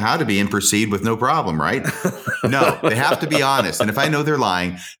as they know how to be and proceed with no problem, right? No, they have to be honest. And if I know they're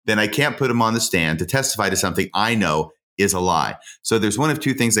lying, then I can't put them on the stand to testify to something I know is a lie. So there's one of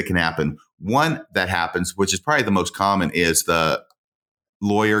two things that can happen. One that happens, which is probably the most common, is the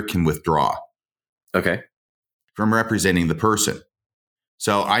lawyer can withdraw. Okay. From representing the person.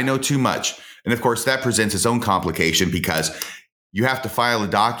 So I know too much. And of course, that presents its own complication because you have to file a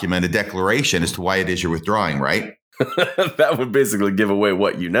declaration as to why it is you're withdrawing, right? That would basically give away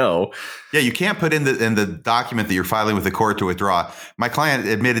what you know. Yeah, you can't put in the document that you're filing with the court to withdraw. My client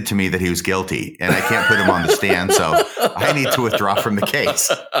admitted to me that he was guilty, and I can't put him on the stand, so I need to withdraw from the case.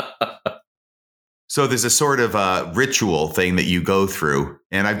 So there's a sort of ritual thing that you go through,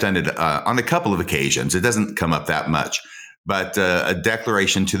 and I've done it on a couple of occasions. It doesn't come up that much. But a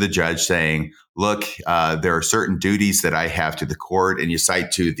declaration to the judge saying, look, there are certain duties that I have to the court, and you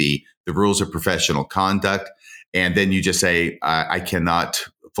cite to the rules of professional conduct. And then you just say, I cannot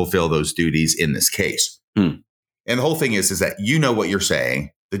fulfill those duties in this case. And the whole thing is that you know what you're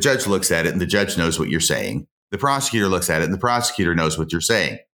saying. The judge looks at it and the judge knows what you're saying. The prosecutor looks at it and the prosecutor knows what you're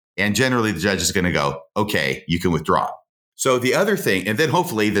saying. And generally the judge is going to go, okay, you can withdraw. So the other thing, and then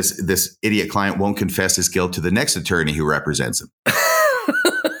hopefully this idiot client won't confess his guilt to the next attorney who represents him.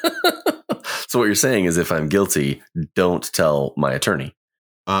 So what you're saying is if I'm guilty, don't tell my attorney.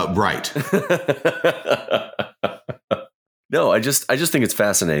 Right. No, I just think it's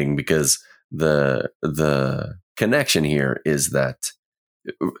fascinating because the connection here is that,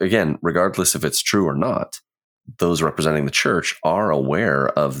 again, regardless if it's true or not, those representing the church are aware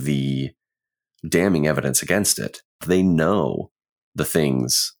of the damning evidence against it. They know the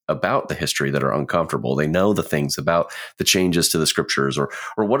things about the history that are uncomfortable. They know the things about the changes to the scriptures or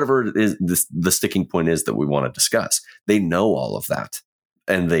whatever it is the sticking point is that we want to discuss. They know all of that.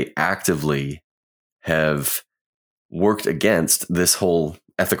 And they actively have worked against this whole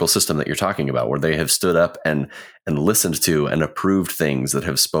ethical system that you're talking about, where they have stood up and listened to and approved things that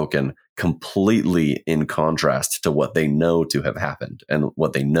have spoken completely in contrast to what they know to have happened and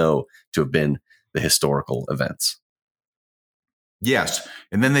what they know to have been the historical events. Yes.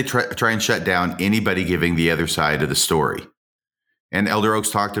 And then they try and shut down anybody giving the other side of the story. And Elder Oaks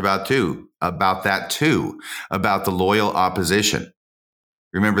talked about the loyal opposition.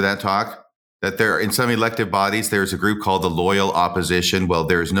 Remember that talk? That there in some elective bodies, there's a group called the loyal opposition. Well,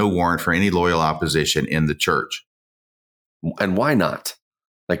 there's no warrant for any loyal opposition in the church. And why not?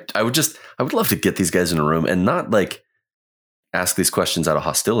 Like, I would love to get these guys in a room and not like ask these questions out of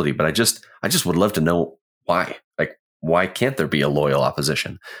hostility, but I just would love to know why. Like, why can't there be a loyal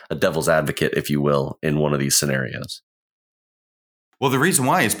opposition, a devil's advocate, if you will, in one of these scenarios? Well, the reason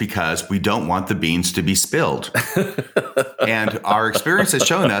why is because we don't want the beans to be spilled. And our experience has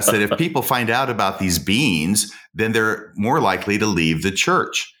shown us that if people find out about these beans, then they're more likely to leave the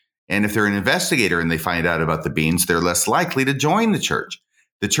church. And if they're an investigator and they find out about the beans, they're less likely to join the church.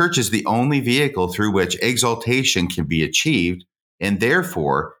 The church is the only vehicle through which exaltation can be achieved. And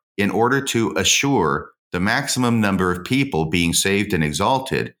therefore, in order to assure the maximum number of people being saved and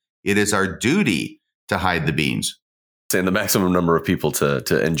exalted, it is our duty to hide the beans. And the maximum number of people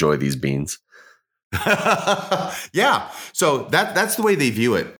to enjoy these beans. Yeah. So that's the way they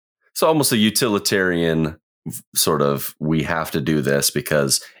view it. So almost a utilitarian sort of, we have to do this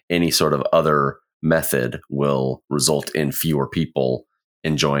because any sort of other method will result in fewer people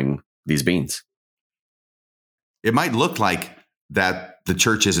enjoying these beans. It might look like that the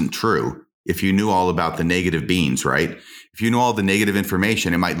church isn't true, if you knew all about the negative beans, right? If you know all the negative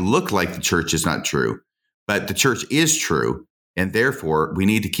information, it might look like the church is not true, but the church is true. And therefore, we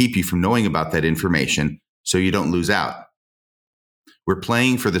need to keep you from knowing about that information so you don't lose out. We're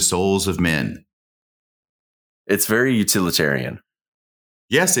playing for the souls of men. It's very utilitarian.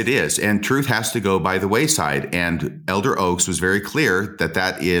 Yes, it is. And truth has to go by the wayside. And Elder Oaks was very clear that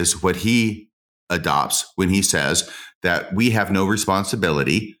that is what he adopts when he says that we have no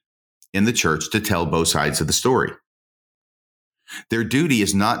responsibility in the church to tell both sides of the story. Their duty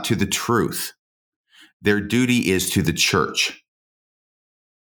is not to the truth. Their duty is to the church.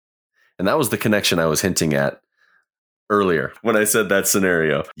 And that was the connection I was hinting at earlier when I said that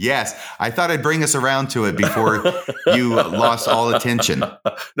scenario. Yes, I thought I'd bring us around to it before you lost all attention.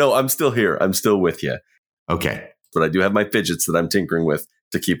 No, I'm still here. I'm still with you. Okay. But I do have my fidgets that I'm tinkering with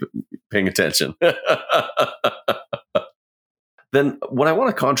to keep paying attention. Then what I want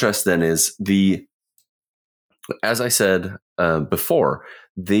to contrast then is as I said before,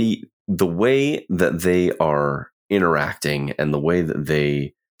 the way that they are interacting and the way that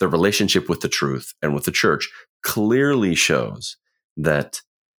their relationship with the truth and with the church clearly shows that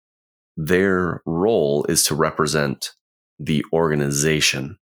their role is to represent the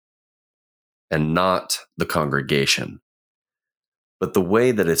organization and not the congregation. But the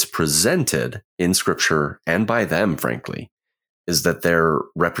way that it's presented in Scripture and by them, frankly, is that they're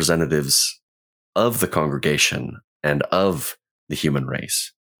representatives of the congregation and of the human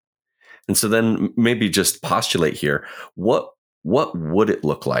race. And so then maybe just postulate here, what would it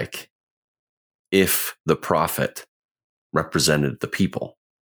look like if the prophet represented the people?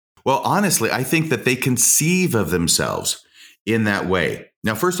 Well, honestly, I think that they conceive of themselves in that way.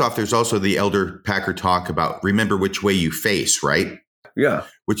 Now, first off, there's also the Elder Packer talk about remember which way you face, right? Yeah.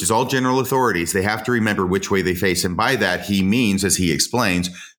 Which is all general authorities. They have to remember which way they face. And by that, he means, as he explains,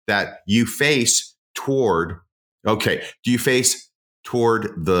 that you face toward, do you face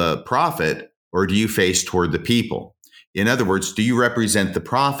toward the prophet or do you face toward the people? In other words, do you represent the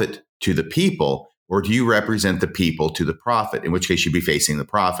prophet to the people or do you represent the people to the prophet? In which case you'd be facing the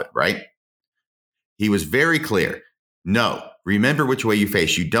prophet, right? He was very clear. No, remember which way you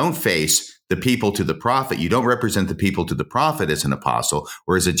face. You don't face the people to the prophet. You don't represent the people to the prophet as an apostle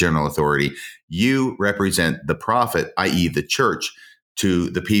or as a general authority. You represent the prophet, i.e. the church, to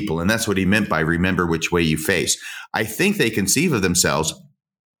the people. And that's what he meant by remember which way you face. I think they conceive of themselves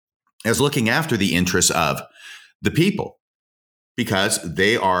as looking after the interests of the people because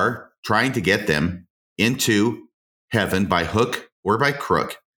they are trying to get them into heaven by hook or by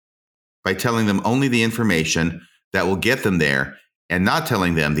crook by telling them only the information that will get them there and not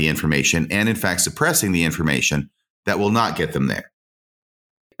telling them the information and, in fact, suppressing the information that will not get them there.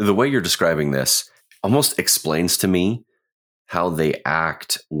 The way you're describing this almost explains to me how they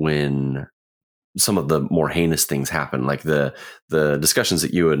act when some of the more heinous things happen, like the discussions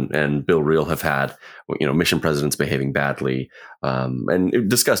that you and Bill Reel have had, mission presidents behaving badly, and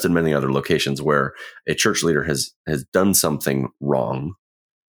discussed in many other locations where a church leader has done something wrong.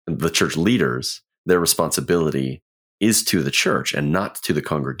 The church leaders, their responsibility is to the church and not to the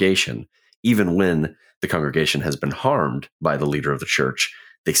congregation. Even when the congregation has been harmed by the leader of the church,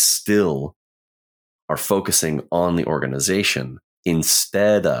 they still are focusing on the organization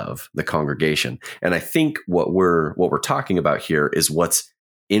instead of the congregation. And I think what we're talking about here is what's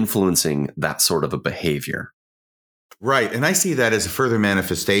influencing that sort of a behavior. Right. And I see that as a further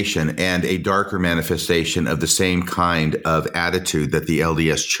manifestation and a darker manifestation of the same kind of attitude that the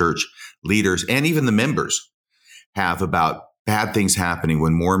LDS church leaders and even the members have about bad things happening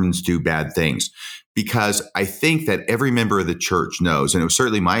when Mormons do bad things. Because I think that every member of the church knows, and it was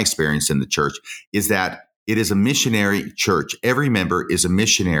certainly my experience in the church, is that it is a missionary church. Every member is a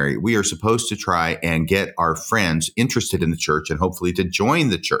missionary. We are supposed to try and get our friends interested in the church and hopefully to join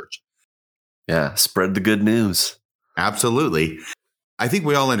the church. Yeah, spread the good news. Absolutely. I think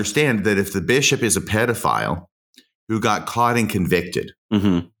we all understand that if the bishop is a pedophile who got caught and convicted,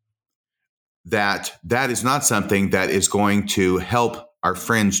 that is not something that is going to help our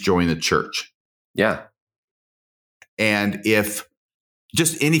friends join the church. Yeah. And if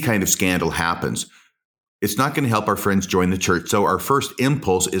just any kind of scandal happens, it's not going to help our friends join the church. So our first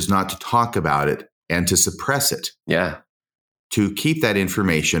impulse is not to talk about it and to suppress it. Yeah. To keep that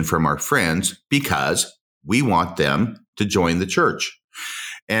information from our friends because we want them to join the church.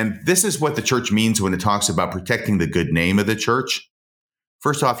 And this is what the church means when it talks about protecting the good name of the church.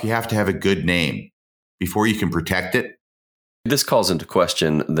 First off, you have to have a good name before you can protect it. This calls into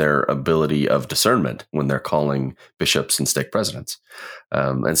question their ability of discernment when they're calling bishops and stake presidents.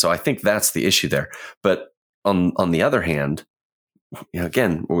 And so I think that's the issue there. But on the other hand,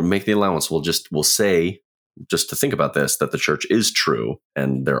 again, we'll make the allowance. We'll say, just to think about this, that the church is true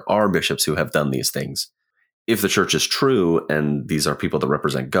and there are bishops who have done these things. If the church is true and these are people that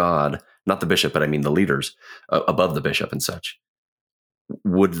represent God, not the bishop, but I mean the leaders above the bishop and such,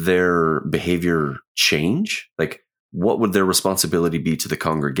 would their behavior change? Like, what would their responsibility be to the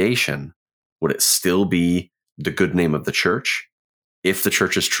congregation? Would it still be the good name of the church if the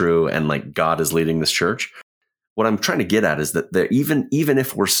church is true and like God is leading this church? What I'm trying to get at is that even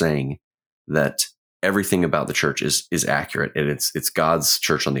if we're saying that everything about the church is accurate and it's God's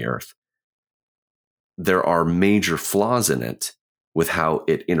church on the earth, there are major flaws in it with how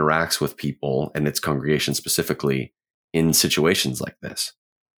it interacts with people and its congregation specifically in situations like this.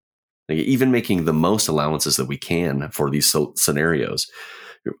 Like, even making the most allowances that we can for these scenarios,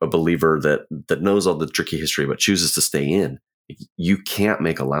 a believer that knows all the tricky history but chooses to stay in, you can't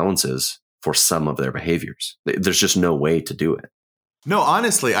make allowances for some of their behaviors. There's just no way to do it. No,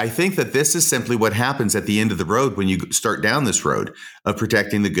 honestly, I think that this is simply what happens at the end of the road when you start down this road of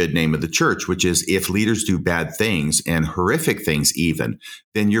protecting the good name of the church, which is if leaders do bad things and horrific things even,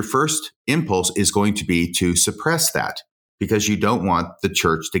 then your first impulse is going to be to suppress that because you don't want the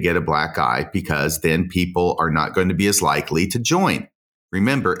church to get a black eye, because then people are not going to be as likely to join.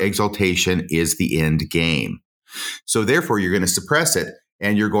 Remember, exaltation is the end game. So therefore, you're going to suppress it.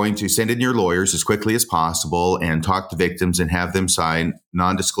 And you're going to send in your lawyers as quickly as possible and talk to victims and have them sign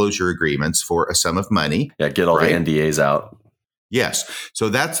non-disclosure agreements for a sum of money. Yeah, get all the NDAs out. Yes. So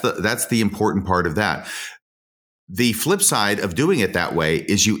that's the important part of that. The flip side of doing it that way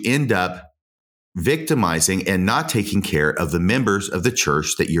is you end up victimizing and not taking care of the members of the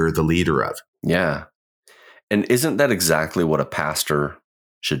church that you're the leader of. Yeah. And isn't that exactly what a pastor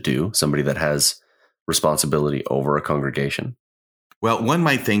should do? Somebody that has responsibility over a congregation? Well, one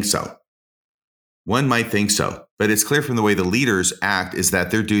might think so. But it's clear from the way the leaders act is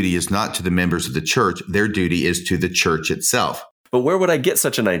that their duty is not to the members of the church. Their duty is to the church itself. But where would I get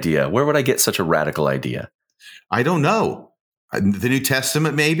such an idea? Where would I get such a radical idea? I don't know. The New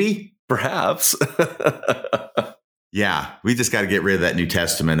Testament, maybe? Perhaps. Yeah, we just got to get rid of that New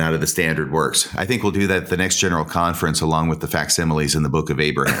Testament out of the standard works. I think we'll do that at the next General Conference along with the facsimiles in the Book of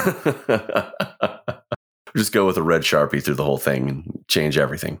Abraham. Just go with a red Sharpie through the whole thing and change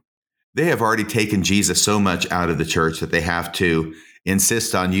everything. They have already taken Jesus so much out of the church that they have to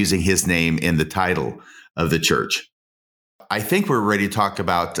insist on using his name in the title of the church. I think we're ready to talk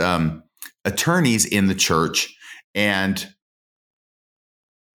about attorneys in the church and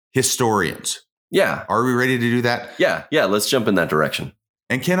historians. Yeah. Are we ready to do that? Yeah. Let's jump in that direction.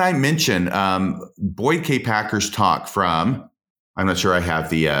 And can I mention Boyd K. Packer's talk from, I'm not sure I have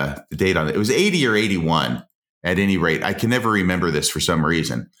the date on it. It was 80 or 81 at any rate. I can never remember this for some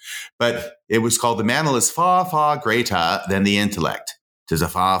reason. But it was called The Mantle is Far, Far Greater Than the Intellect. 'Tis a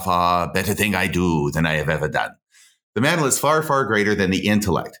far, far better thing I do than I have ever done. The mantle is far, far greater than the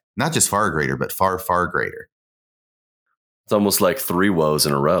intellect. Not just far greater, but far, far greater. It's almost like 3 woes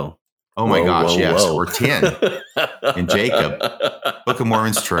in a row. Oh my gosh, yes. Or 10 in Jacob. Book of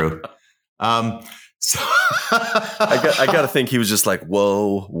Mormon's true. So I got to think he was just like,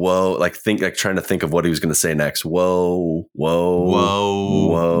 whoa, like trying to think of what he was going to say next. Whoa.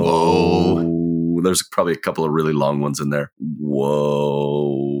 There's probably a couple of really long ones in there.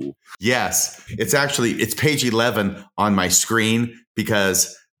 Whoa. Yes. It's page 11 on my screen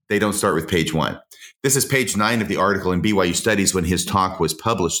because they don't start with page 1. This is page 9 of the article in BYU Studies when his talk was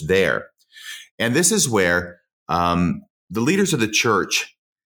published there. And this is where the leaders of the church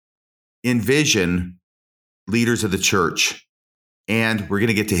envision leaders of the church. And we're going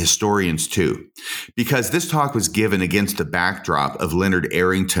to get to historians too, because this talk was given against the backdrop of Leonard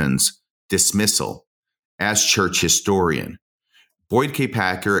Arrington's dismissal as church historian. Boyd K.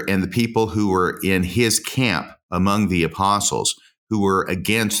 Packer and the people who were in his camp among the apostles, who were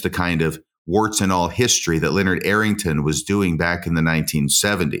against the kind of warts and all history that Leonard Arrington was doing back in the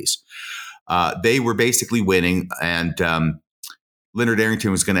 1970s. They were basically winning, and Leonard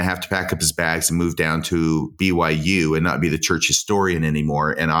Arrington was going to have to pack up his bags and move down to BYU and not be the church historian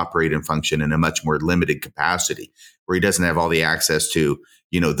anymore and operate and function in a much more limited capacity where he doesn't have all the access to,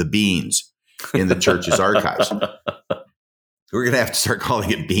 the beans in the church's archives. We're going to have to start calling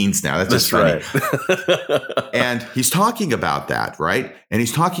it beans now. That's just funny. Right. And he's talking about that, right? And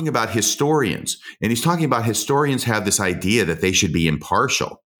he's talking about historians. And he's talking about historians have this idea that they should be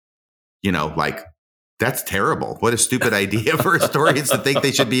impartial. That's terrible. What a stupid idea for historians to think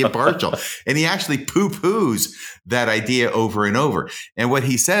they should be impartial. And he actually poo-poos that idea over and over. And what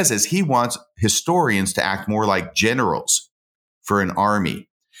he says is he wants historians to act more like generals for an army.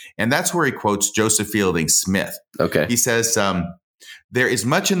 And that's where he quotes Joseph Fielding Smith. Okay. He says, There is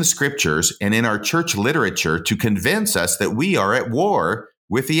much in the scriptures and in our church literature to convince us that we are at war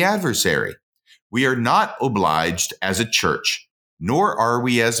with the adversary. We are not obliged as a church, nor are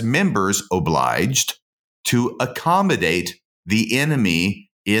we as members obliged to accommodate the enemy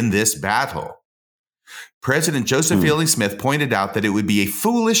in this battle. President Joseph Fielding Smith pointed out that it would be a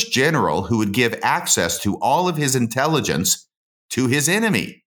foolish general who would give access to all of his intelligence to his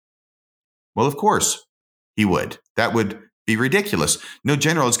enemy. Well, of course he would. That would be ridiculous. No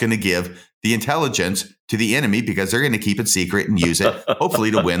general is going to give the intelligence to the enemy because they're going to keep it secret and use it,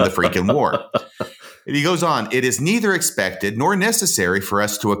 hopefully, to win the freaking war. And he goes on, it is neither expected nor necessary for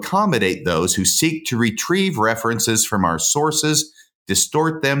us to accommodate those who seek to retrieve references from our sources,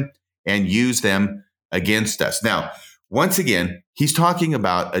 distort them, and use them against us. Now, once again, he's talking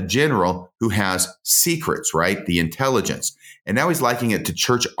about a general who has secrets, right? The intelligence. And now he's likening it to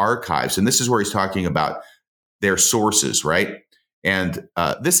church archives. And this is where he's talking about their sources, right? And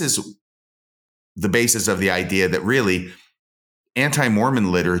this is the basis of the idea that really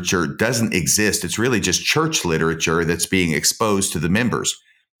anti-Mormon literature doesn't exist. It's really just church literature that's being exposed to the members.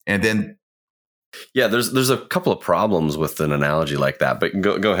 And then, yeah, there's a couple of problems with an analogy like that, but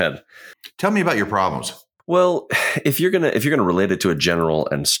go ahead. Tell me about your problems. Well, if you're gonna relate it to a general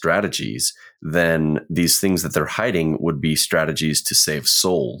and strategies, then these things that they're hiding would be strategies to save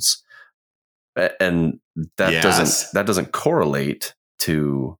souls, and that doesn't correlate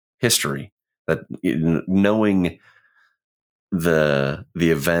to history. That knowing the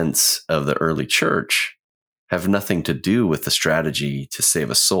events of the early church have nothing to do with the strategy to save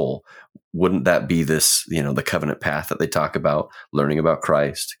a soul. Wouldn't that be this, the covenant path that they talk about, learning about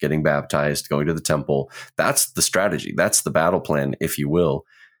Christ, getting baptized, going to the temple? That's the strategy. That's the battle plan, if you will.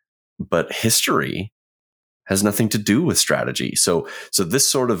 But history has nothing to do with strategy. So this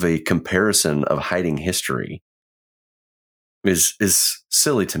sort of a comparison of hiding history is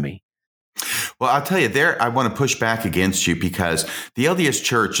silly to me. Well, I'll tell you there, I want to push back against you because the LDS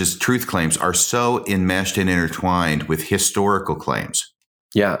Church's truth claims are so enmeshed and intertwined with historical claims.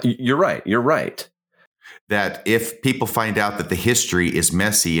 Yeah, you're right. You're right. That if people find out that the history is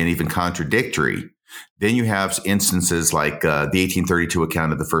messy and even contradictory, then you have instances like the 1832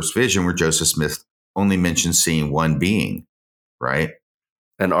 account of the first vision where Joseph Smith only mentions seeing one being, right?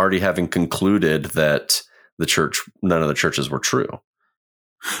 And already having concluded that none of the churches were true.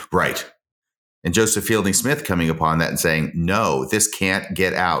 Right. And Joseph Fielding Smith coming upon that and saying, no, this can't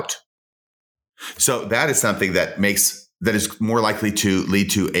get out. So that is something that is more likely to lead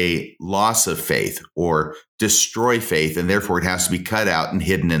to a loss of faith or destroy faith. And therefore it has to be cut out and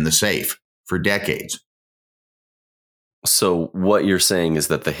hidden in the safe for decades. So what you're saying is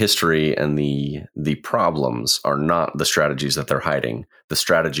that the history and the problems are not the strategies that they're hiding. The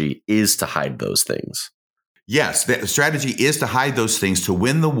strategy is to hide those things. Yes, the strategy is to hide those things to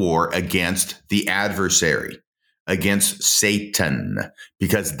win the war against the adversary, against Satan,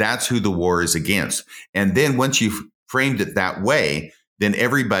 because that's who the war is against. And then once you've framed it that way, then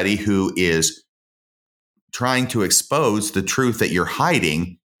everybody who is trying to expose the truth that you're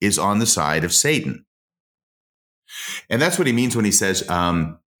hiding is on the side of Satan. And that's what he means when he says,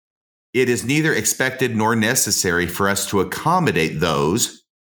 it is neither expected nor necessary for us to accommodate those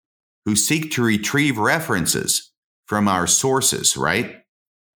who seek to retrieve references from our sources, right?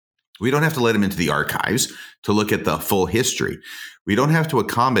 We don't have to let them into the archives to look at the full history. We don't have to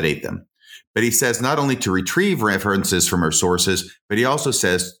accommodate them. But he says not only to retrieve references from our sources, but he also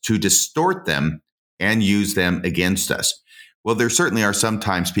says to distort them and use them against us. Well, there certainly are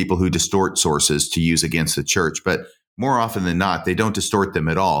sometimes people who distort sources to use against the church, but more often than not, they don't distort them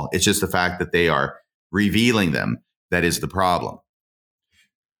at all. It's just the fact that they are revealing them that is the problem.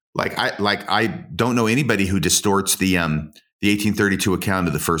 Like I don't know anybody who distorts the 1832 account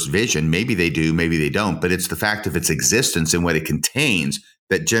of the first vision. Maybe they do, maybe they don't, but it's the fact of its existence and what it contains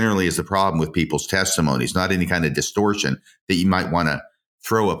that generally is the problem with people's testimonies, not any kind of distortion that you might want to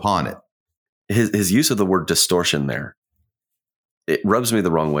throw upon it. His use of the word distortion there, it rubs me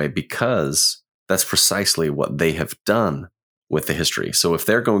the wrong way because that's precisely what they have done with the history. So if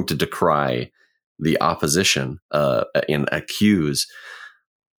they're going to decry the opposition and accuse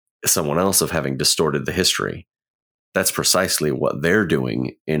someone else of having distorted the history, that's precisely what they're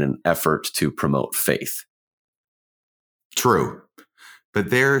doing in an effort to promote faith. True.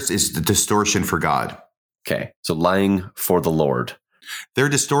 But theirs is the distortion for God. Okay. So lying for the Lord. They're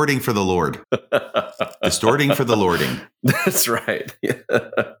distorting for the Lord. Distorting for the Lording. That's right.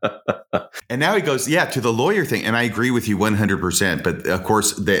 And now he goes, to the lawyer thing. And I agree with you 100%. But of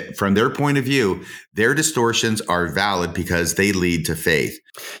course, from their point of view, their distortions are valid because they lead to faith.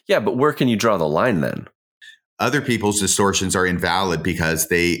 Yeah, but where can you draw the line then? other people's distortions are invalid because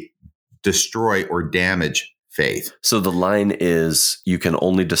they destroy or damage faith. So the line is you can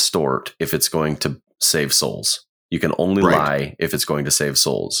only distort if it's going to save souls. You can only lie if it's going to save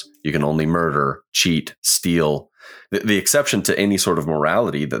souls. You can only murder, cheat, steal. The exception to any sort of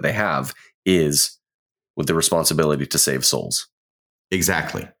morality that they have is with the responsibility to save souls.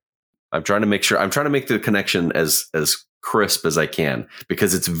 Exactly. I'm trying to make the connection as crisp as I can,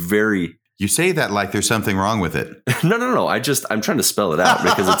 because it's very... You say that like there's something wrong with it. No. I'm trying to spell it out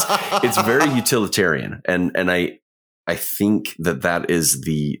because it's very utilitarian. And I think that is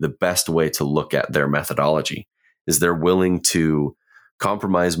the best way to look at their methodology, is they're willing to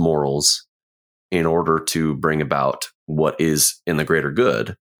compromise morals in order to bring about what is in the greater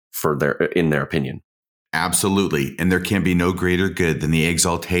good in their opinion. Absolutely. And there can be no greater good than the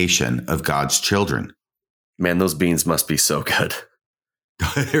exaltation of God's children. Man, those beans must be so good.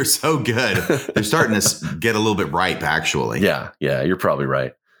 They're so good. They're starting to get a little bit ripe, actually. Yeah, you're probably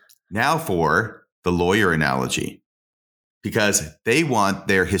right. Now for the lawyer analogy, because they want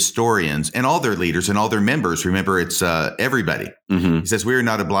their historians and all their leaders and all their members. Remember, it's everybody. Mm-hmm. He says, we are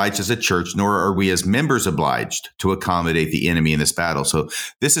not obliged as a church, nor are we as members obliged to accommodate the enemy in this battle. So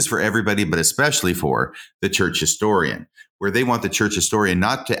this is for everybody, but especially for the church historian, where they want the church historian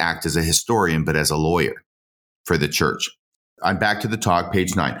not to act as a historian, but as a lawyer for the church. I'm back to the talk,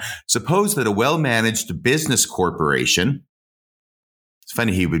 page 9. Suppose that a well-managed business corporation, it's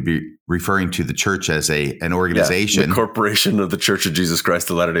funny he would be referring to the church as an organization. The corporation of the Church of Jesus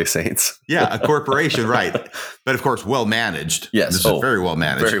Christ of Latter-day Saints. Yeah, a corporation, right. But of course, well-managed. Yes. This is very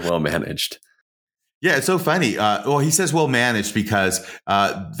well-managed. Very well-managed. Yeah, it's so funny. Well, he says well-managed because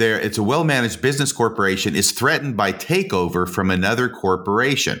it's a well-managed business corporation is threatened by takeover from another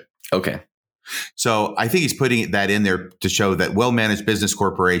corporation. Okay. So I think he's putting that in there to show that well-managed business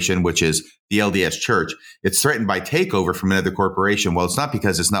corporation, which is the LDS Church, it's threatened by takeover from another corporation. Well, it's not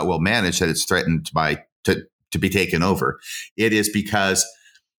because it's not well-managed that it's threatened to be taken over. It's because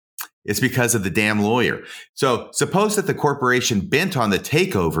of the damn lawyer. So suppose that the corporation bent on the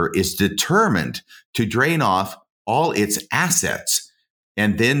takeover is determined to drain off all its assets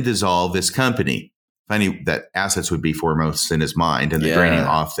and then dissolve this company. Funny that assets would be foremost in his mind and the draining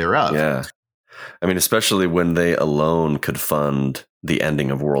off thereof. Yeah. I mean, especially when they alone could fund the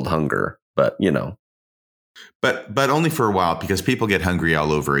ending of world hunger, but But only for a while, because people get hungry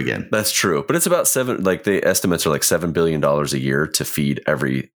all over again. That's true. But it's about the estimates are like $7 billion a year to feed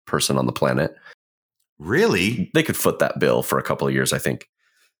every person on the planet. Really? They could foot that bill for a couple of years, I think.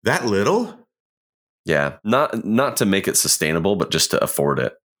 That little? Yeah. Not to make it sustainable, but just to afford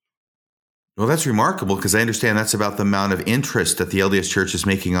it. Well, that's remarkable, because I understand that's about the amount of interest that the LDS Church is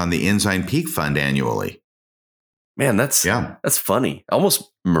making on the Ensign Peak Fund annually. Man, that's funny.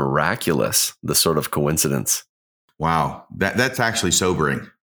 Almost miraculous, the sort of coincidence. Wow. That's actually sobering.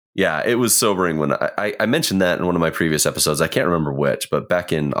 Yeah, it was sobering when I mentioned that in one of my previous episodes. I can't remember which, but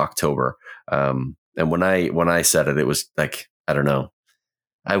back in October. And when I said it, it was like, I don't know.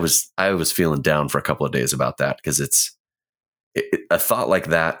 I was feeling down for a couple of days about that, because a thought like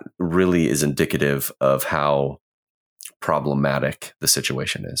that really is indicative of how problematic the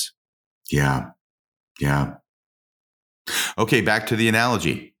situation is. Yeah. Yeah. Okay, back to the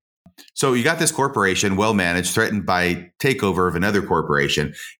analogy. So you got this corporation, well-managed, threatened by takeover of another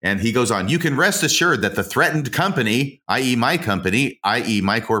corporation. And he goes on, you can rest assured that the threatened company, i.e. my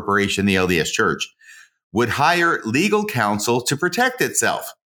corporation, the LDS Church, would hire legal counsel to protect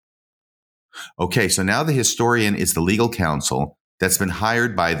itself. Okay, so now the historian is the legal counsel that's been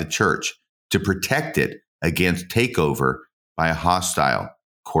hired by the church to protect it against takeover by a hostile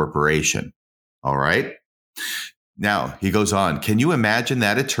corporation. All right? Now, he goes on, can you imagine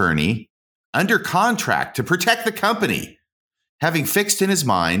that attorney under contract to protect the company, having fixed in his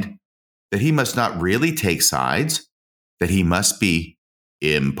mind that he must not really take sides, that he must be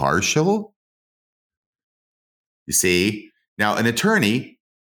impartial? You see, now an attorney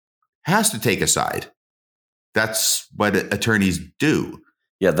has to take a side. That's what attorneys do.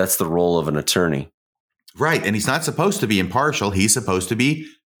 Yeah, that's the role of an attorney. Right. And he's not supposed to be impartial. He's supposed to be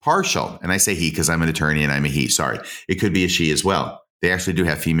partial. And I say he because I'm an attorney and I'm a he. Sorry. It could be a she as well. They actually do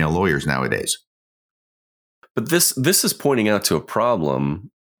have female lawyers nowadays. But this is pointing out to a problem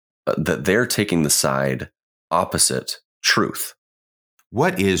that they're taking the side opposite truth.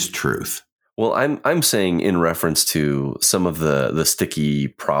 What is truth? Well, I'm saying in reference to some of the sticky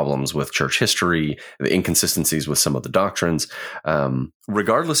problems with church history, the inconsistencies with some of the doctrines,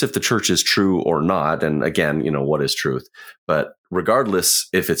 regardless if the church is true or not. And again, what is truth? But regardless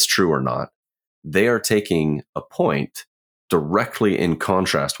if it's true or not, they are taking a point directly in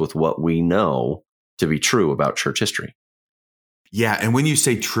contrast with what we know to be true about church history. Yeah. And when you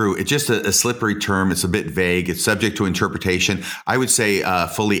say true, it's just a slippery term. It's a bit vague. It's subject to interpretation. I would say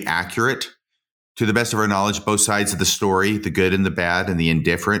fully accurate to the best of our knowledge, both sides of the story, the good and the bad and the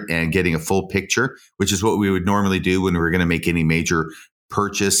indifferent, and getting a full picture, which is what we would normally do when we're going to make any major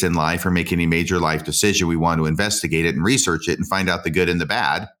purchase in life or make any major life decision. We want to investigate it and research it and find out the good and the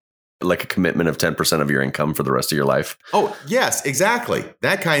bad. Like a commitment of 10% of your income for the rest of your life. Oh, yes, exactly.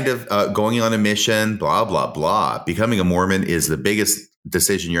 That kind of going on a mission, blah, blah, blah. Becoming a Mormon is the biggest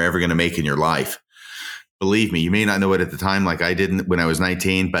decision you're ever going to make in your life. Believe me, you may not know it at the time like I didn't when I was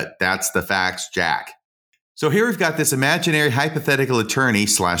 19, but that's the facts, Jack. So here we've got this imaginary hypothetical attorney /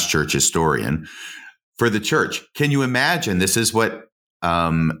 church historian for the church. Can you imagine, this is what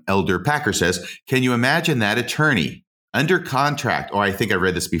Elder Packer says, can you imagine that attorney under contract, I think I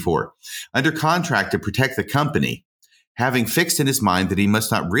read this before, under contract to protect the company, having fixed in his mind that he must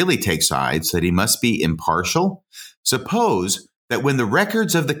not really take sides, that he must be impartial? Suppose that when the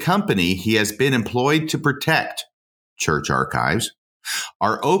records of the company he has been employed to protect, church archives,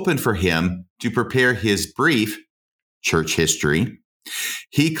 are open for him to prepare his brief, church history,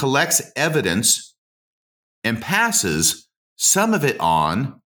 he collects evidence and passes some of it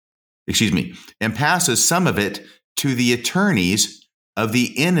to the attorneys of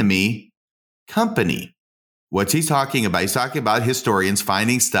the enemy company. What's he talking about? He's talking about historians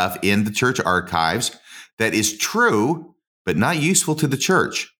finding stuff in the church archives that is true, but not useful to the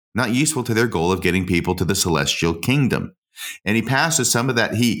church, not useful to their goal of getting people to the celestial kingdom. And he passes some of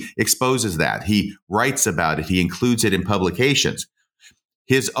that. He exposes that. He writes about it. He includes it in publications.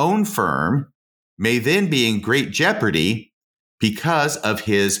 His own firm may then be in great jeopardy because of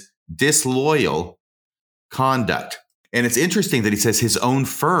his disloyal conduct. And it's interesting that he says his own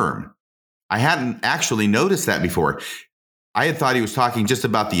firm. I hadn't actually noticed that before. I had thought he was talking just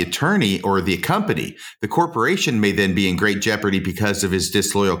about the attorney or the company. The corporation may then be in great jeopardy because of his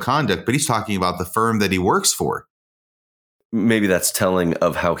disloyal conduct, but he's talking about the firm that he works for. Maybe that's telling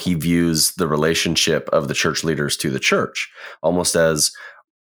of how he views the relationship of the church leaders to the church, almost as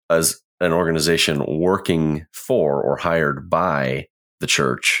an organization working for or hired by the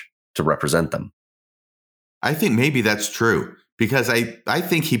church to represent them. I think maybe that's true because I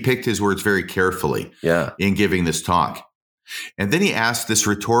think he picked his words very carefully in giving this talk. And then he asked this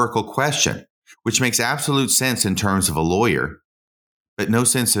rhetorical question, which makes absolute sense in terms of a lawyer, but no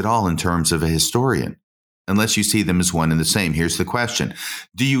sense at all in terms of a historian, unless you see them as one and the same. Here's the question.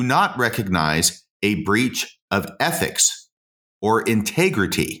 Do you not recognize a breach of ethics or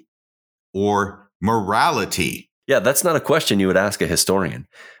integrity or morality? Yeah, that's not a question you would ask a historian.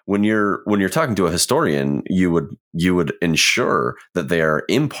 When you're talking to a historian, you would ensure that they are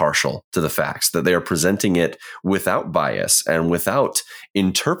impartial to the facts, that they are presenting it without bias and without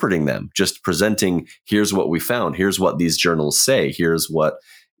interpreting them, just presenting, here's what we found, here's what these journals say, here's what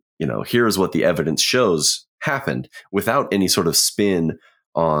the evidence shows happened, without any sort of spin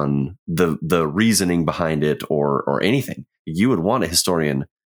on the reasoning behind it or anything. You would want a historian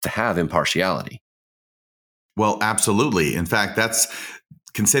to have impartiality. Well, absolutely. In fact, that's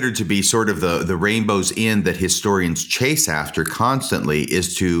considered to be sort of the rainbow's end that historians chase after constantly,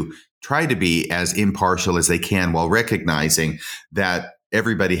 is to try to be as impartial as they can while recognizing that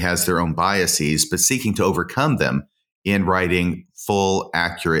everybody has their own biases, but seeking to overcome them in writing full,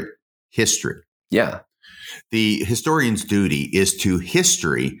 accurate history. Yeah. The historian's duty is to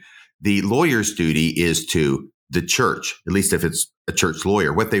history. The lawyer's duty is to the church, at least if it's a church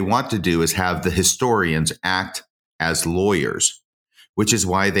lawyer. What they want to do is have the historians act as lawyers, which is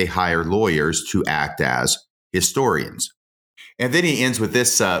why they hire lawyers to act as historians. And then he ends with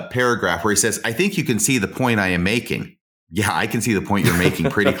this paragraph where he says, I think you can see the point I am making. Yeah, I can see the point you're making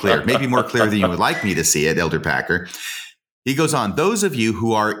pretty clear, maybe more clear than you would like me to see it, Elder Packer. He goes on, those of you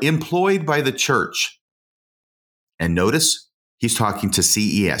who are employed by the church, and notice he's talking to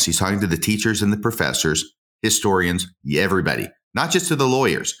CES, he's talking to the teachers and the professors, historians, everybody, not just to the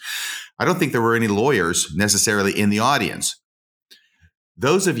lawyers. I don't think there were any lawyers necessarily in the audience.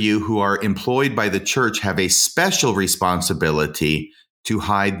 Those of you who are employed by the church have a special responsibility to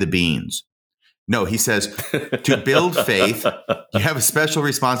hide the beans. No, he says to build faith, you have a special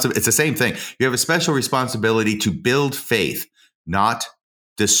responsibility. It's the same thing. You have a special responsibility to build faith, not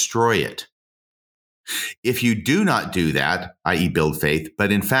destroy it. If you do not do that, i.e. build faith,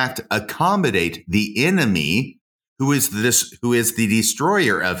 but in fact accommodate the enemy who is the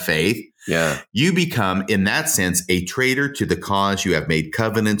destroyer of faith, you become, in that sense, a traitor to the cause you have made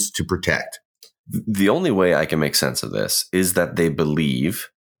covenants to protect. The only way I can make sense of this is that they believe,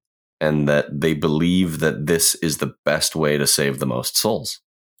 and that they believe that this is the best way to save the most souls.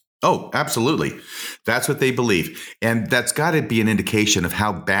 Oh, absolutely. That's what they believe. And that's got to be an indication of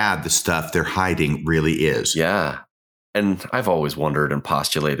how bad the stuff they're hiding really is. Yeah. And I've always wondered and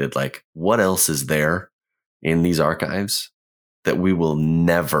postulated, like, what else is there in these archives that we will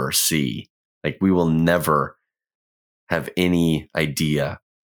never see? Like, we will never have any idea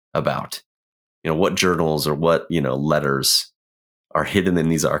about, what journals or what, letters are hidden in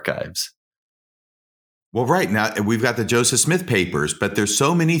these archives. Well, right now we've got the Joseph Smith papers, but there's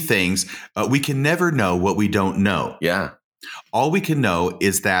so many things. We can never know what we don't know. Yeah. All we can know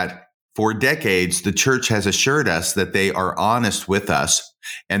is that for decades, the church has assured us that they are honest with us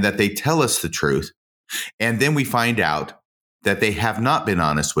and that they tell us the truth. And then we find out that they have not been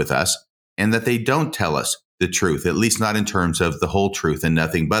honest with us and that they don't tell us the truth, at least not in terms of the whole truth and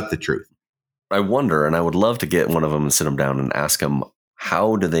nothing but the truth. I wonder, and I would love to get one of them and sit them down and ask them,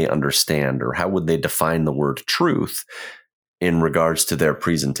 how do they understand, or how would they define the word truth in regards to their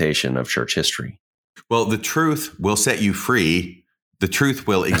presentation of church history? Well, the truth will set you free. The truth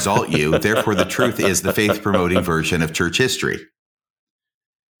will exalt you. Therefore, the truth is the faith-promoting version of church history.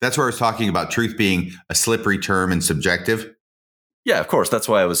 That's where I was talking about truth being a slippery term and subjective. Yeah, of course. That's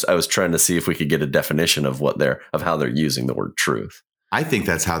why I was trying to see if we could get a definition of how they're using the word truth. I think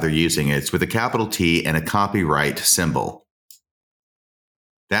that's how they're using it. It's with a capital T and a copyright symbol.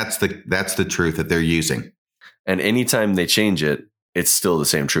 That's the truth that they're using. And anytime they change it, it's still the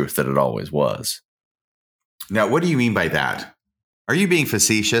same truth that it always was. Now, what do you mean by that? Are you being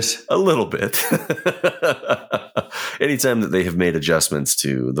facetious? A little bit. Anytime that they have made adjustments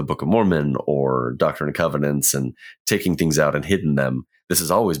to the Book of Mormon or Doctrine and Covenants and taking things out and hidden them, this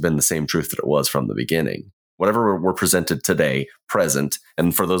has always been the same truth that it was from the beginning. Whatever we're presented today, present,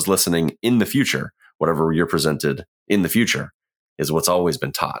 and for those listening in the future, whatever you're presented in the future is what's always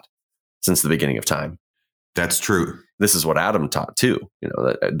been taught since the beginning of time. That's true. This is what Adam taught too.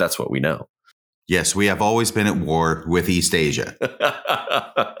 That's what we know. Yes, we have always been at war with East Asia.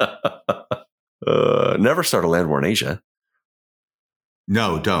 Never start a land war in Asia.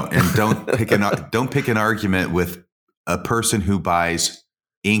 No, don't. And don't pick an argument with a person who buys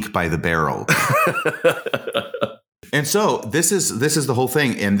ink by the barrel. And so this is the whole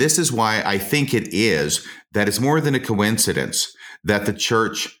thing. And this is why I think it is that it's more than a coincidence that the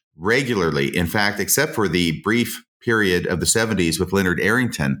church regularly, in fact, except for the brief period of the 70s with Leonard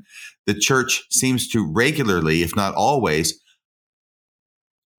Arrington, the church seems to regularly, if not always,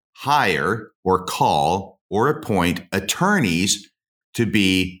 hire or call or appoint attorneys to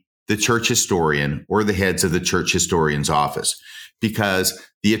be the church historian or the heads of the church historian's office, because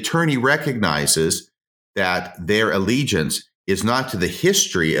the attorney recognizes that their allegiance is not to the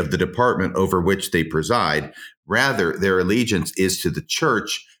history of the department over which they preside. Rather, their allegiance is to the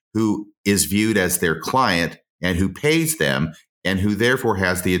church, who is viewed as their client and who pays them and who therefore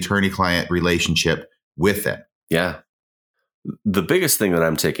has the attorney-client relationship with them. Yeah. The biggest thing that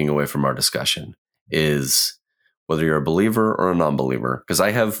I'm taking away from our discussion is whether you're a believer or a non-believer, because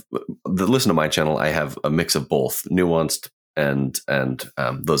listen to my channel, I have a mix of both, nuanced and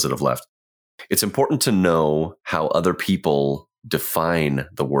those that have left. It's important to know how other people define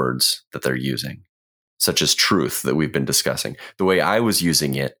the words that they're using, such as truth that we've been discussing. The way I was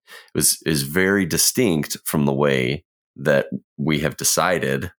using it is very distinct from the way that we have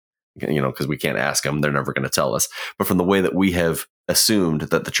decided, because we can't ask them, they're never going to tell us, but from the way that we have assumed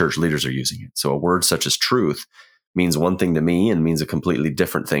that the church leaders are using it. So a word such as truth means one thing to me and means a completely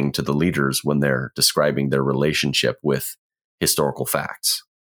different thing to the leaders when they're describing their relationship with historical facts.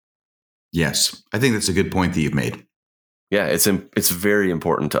 Yes, I think that's a good point that you've made. Yeah, it's very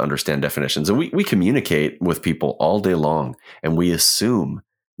important to understand definitions. And we communicate with people all day long, and we assume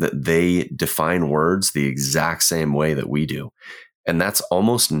that they define words the exact same way that we do. And that's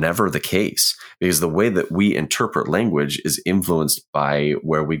almost never the case, because the way that we interpret language is influenced by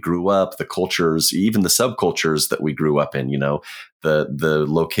where we grew up, the cultures, even the subcultures that we grew up in. The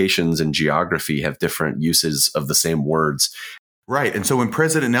locations and geography have different uses of the same words. Right. And so when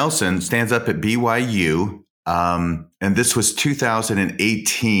President Nelson stands up at BYU, and this was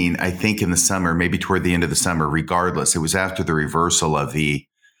 2018, I think in the summer, maybe toward the end of the summer, regardless, it was after the reversal of the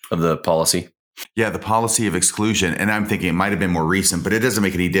policy. Yeah, the policy of exclusion. And I'm thinking it might have been more recent, but it doesn't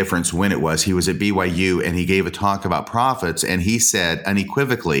make any difference when it was. He was at BYU and he gave a talk about prophets. And he said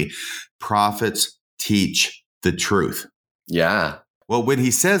unequivocally, prophets teach the truth. Yeah. Well, when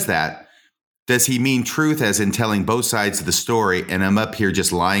he says that, does he mean truth as in telling both sides of the story and I'm up here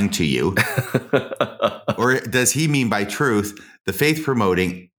just lying to you? Or does he mean by truth the faith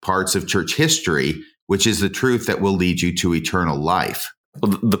promoting parts of church history, which is the truth that will lead you to eternal life?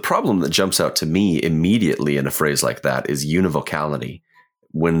 Well, the problem that jumps out to me immediately in a phrase like that is univocality.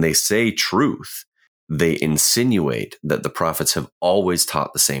 when they say truth, they insinuate that the prophets have always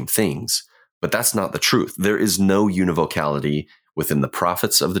taught the same things, but that's not the truth. There is no univocality within the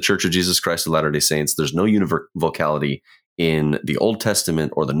prophets of the Church of Jesus Christ of Latter-day Saints. There's no univocality in the Old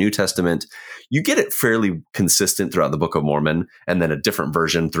Testament or the New Testament. You get it fairly consistent throughout the Book of Mormon, and then a different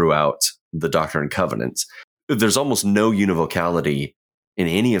version throughout the Doctrine and Covenants. There's almost no univocality in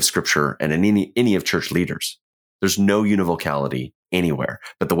any of Scripture and in any of church leaders. There's no univocality anywhere.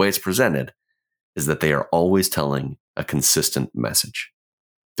 But the way it's presented is that they are always telling a consistent message.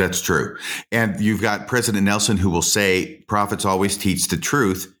 That's true. And you've got President Nelson who will say prophets always teach the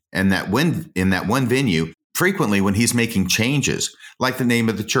truth. And that when in that one venue, frequently when he's making changes, like the name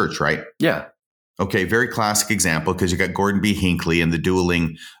of the church, right? Yeah. Okay. Very classic example, because you got Gordon B. Hinckley and the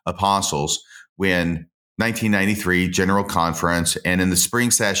Dueling Apostles when 1993 General Conference. And in the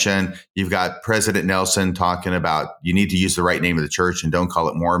spring session, you've got President Nelson talking about you need to use the right name of the church and don't call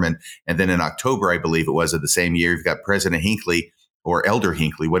it Mormon. And then in October, I believe it was of the same year, you've got President Hinckley or Elder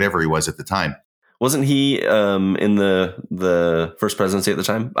Hinckley, whatever he was at the time. Wasn't he in the first presidency at the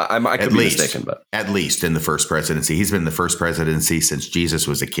time? I could be mistaken, but at least in the first presidency, he's been in the first presidency since Jesus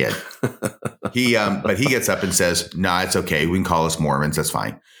was a kid. But he gets up and says, "Nah, it's okay. We can call us Mormons. That's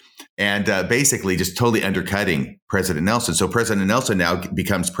fine." And basically just totally undercutting President Nelson. So President Nelson now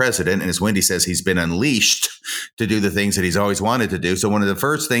becomes president. And as Wendy says, he's been unleashed to do the things that he's always wanted to do. So one of the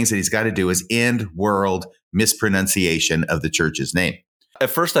first things that he's got to do is end world mispronunciation of the church's name. At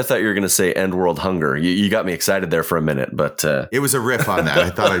first, I thought you were going to say end world hunger. You got me excited there for a minute, but it was a riff on that. I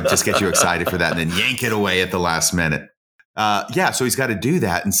thought I'd just get you excited for that and then yank it away at the last minute. So he's got to do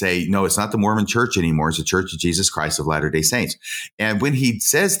that and say, no, it's not the Mormon church anymore. It's the Church of Jesus Christ of Latter-day Saints. And when he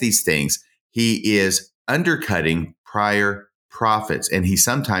says these things, he is undercutting prior prophets. And he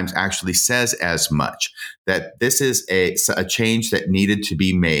sometimes actually says as much, that this is a change that needed to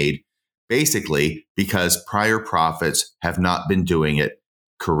be made, basically because prior prophets have not been doing it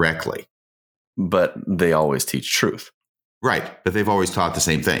correctly. But they always teach truth. Right. But they've always taught the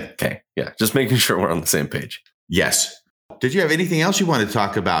same thing. Okay. Yeah. Just making sure we're on the same page. Yes. Did you have anything else you want to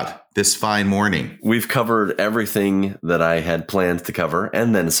talk about this fine morning? We've covered everything that I had planned to cover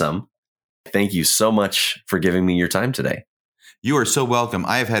and then some. Thank you so much for giving me your time today. You are so welcome.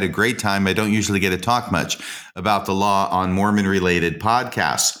 I have had a great time. I don't usually get to talk much about the law on Mormon-related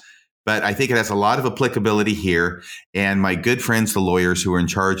podcasts, but I think it has a lot of applicability here. And my good friends, the lawyers who are in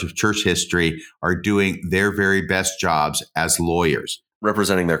charge of church history, are doing their very best jobs as lawyers.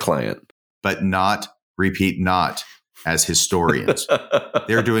 Representing their client. But not, repeat, not as historians.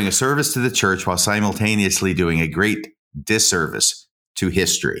 They're doing a service to the church while simultaneously doing a great disservice to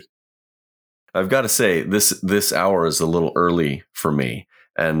history. I've got to say, this hour is a little early for me.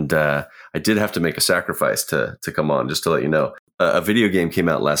 And I did have to make a sacrifice to come on, just to let you know. A video game came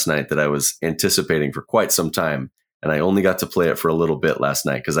out last night that I was anticipating for quite some time. And I only got to play it for a little bit last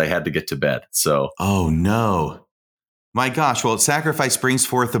night because I had to get to bed. So, oh, no. My gosh. Well, sacrifice brings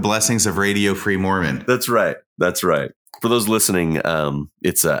forth the blessings of Radio Free Mormon. That's right. That's right. For those listening,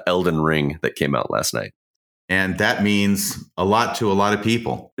 it's Elden Ring that came out last night. And that means a lot to a lot of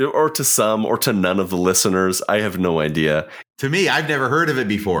people. Or to some, or to none of the listeners. I have no idea. To me, I've never heard of it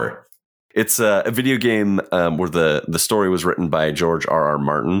before. It's a video game where the story was written by George R.R.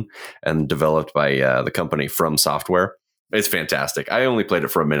 Martin and developed by the company From Software. It's fantastic. I only played it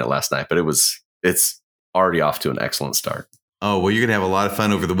for a minute last night, but it's already off to an excellent start. Oh, well, you're going to have a lot of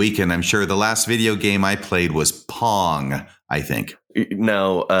fun over the weekend, I'm sure. The last video game I played was Pong, I think.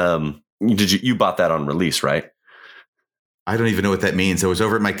 Now, you bought that on release, right? I don't even know what that means. I was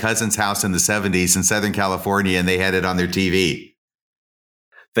over at my cousin's house in the 70s in Southern California, and they had it on their TV.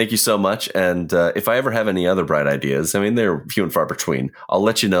 Thank you so much. And if I ever have any other bright ideas, I mean, they're few and far between, I'll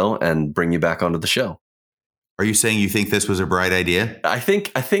let you know and bring you back onto the show. Are you saying you think this was a bright idea? I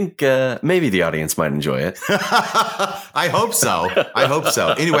think maybe the audience might enjoy it. I hope so. I hope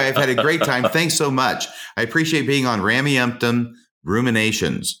so. Anyway, I've had a great time. Thanks so much. I appreciate being on Rameumptom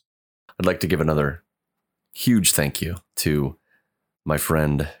Ruminations. I'd like to give another huge thank you to my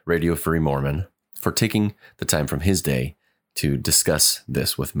friend Radio Free Mormon for taking the time from his day to discuss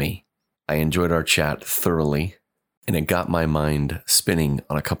this with me. I enjoyed our chat thoroughly, and it got my mind spinning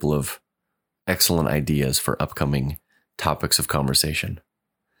on a couple of excellent ideas for upcoming topics of conversation.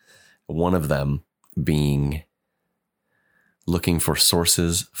 One of them being looking for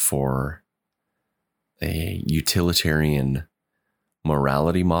sources for a utilitarian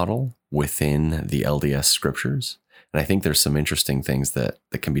morality model within the LDS scriptures. And I think there's some interesting things that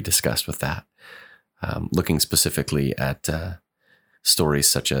can be discussed with that. Looking specifically at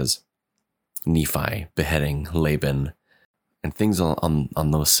stories such as Nephi beheading Laban, and things on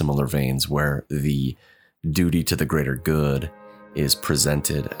those similar veins where the duty to the greater good is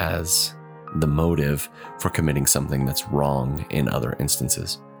presented as the motive for committing something that's wrong in other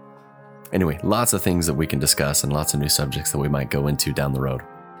instances. Anyway, lots of things that we can discuss and lots of new subjects that we might go into down the road.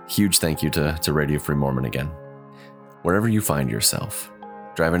 Huge thank you to Radio Free Mormon again. Wherever you find yourself,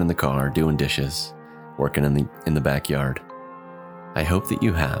 driving in the car, doing dishes, working in the backyard, I hope that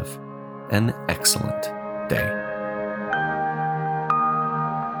you have an excellent day.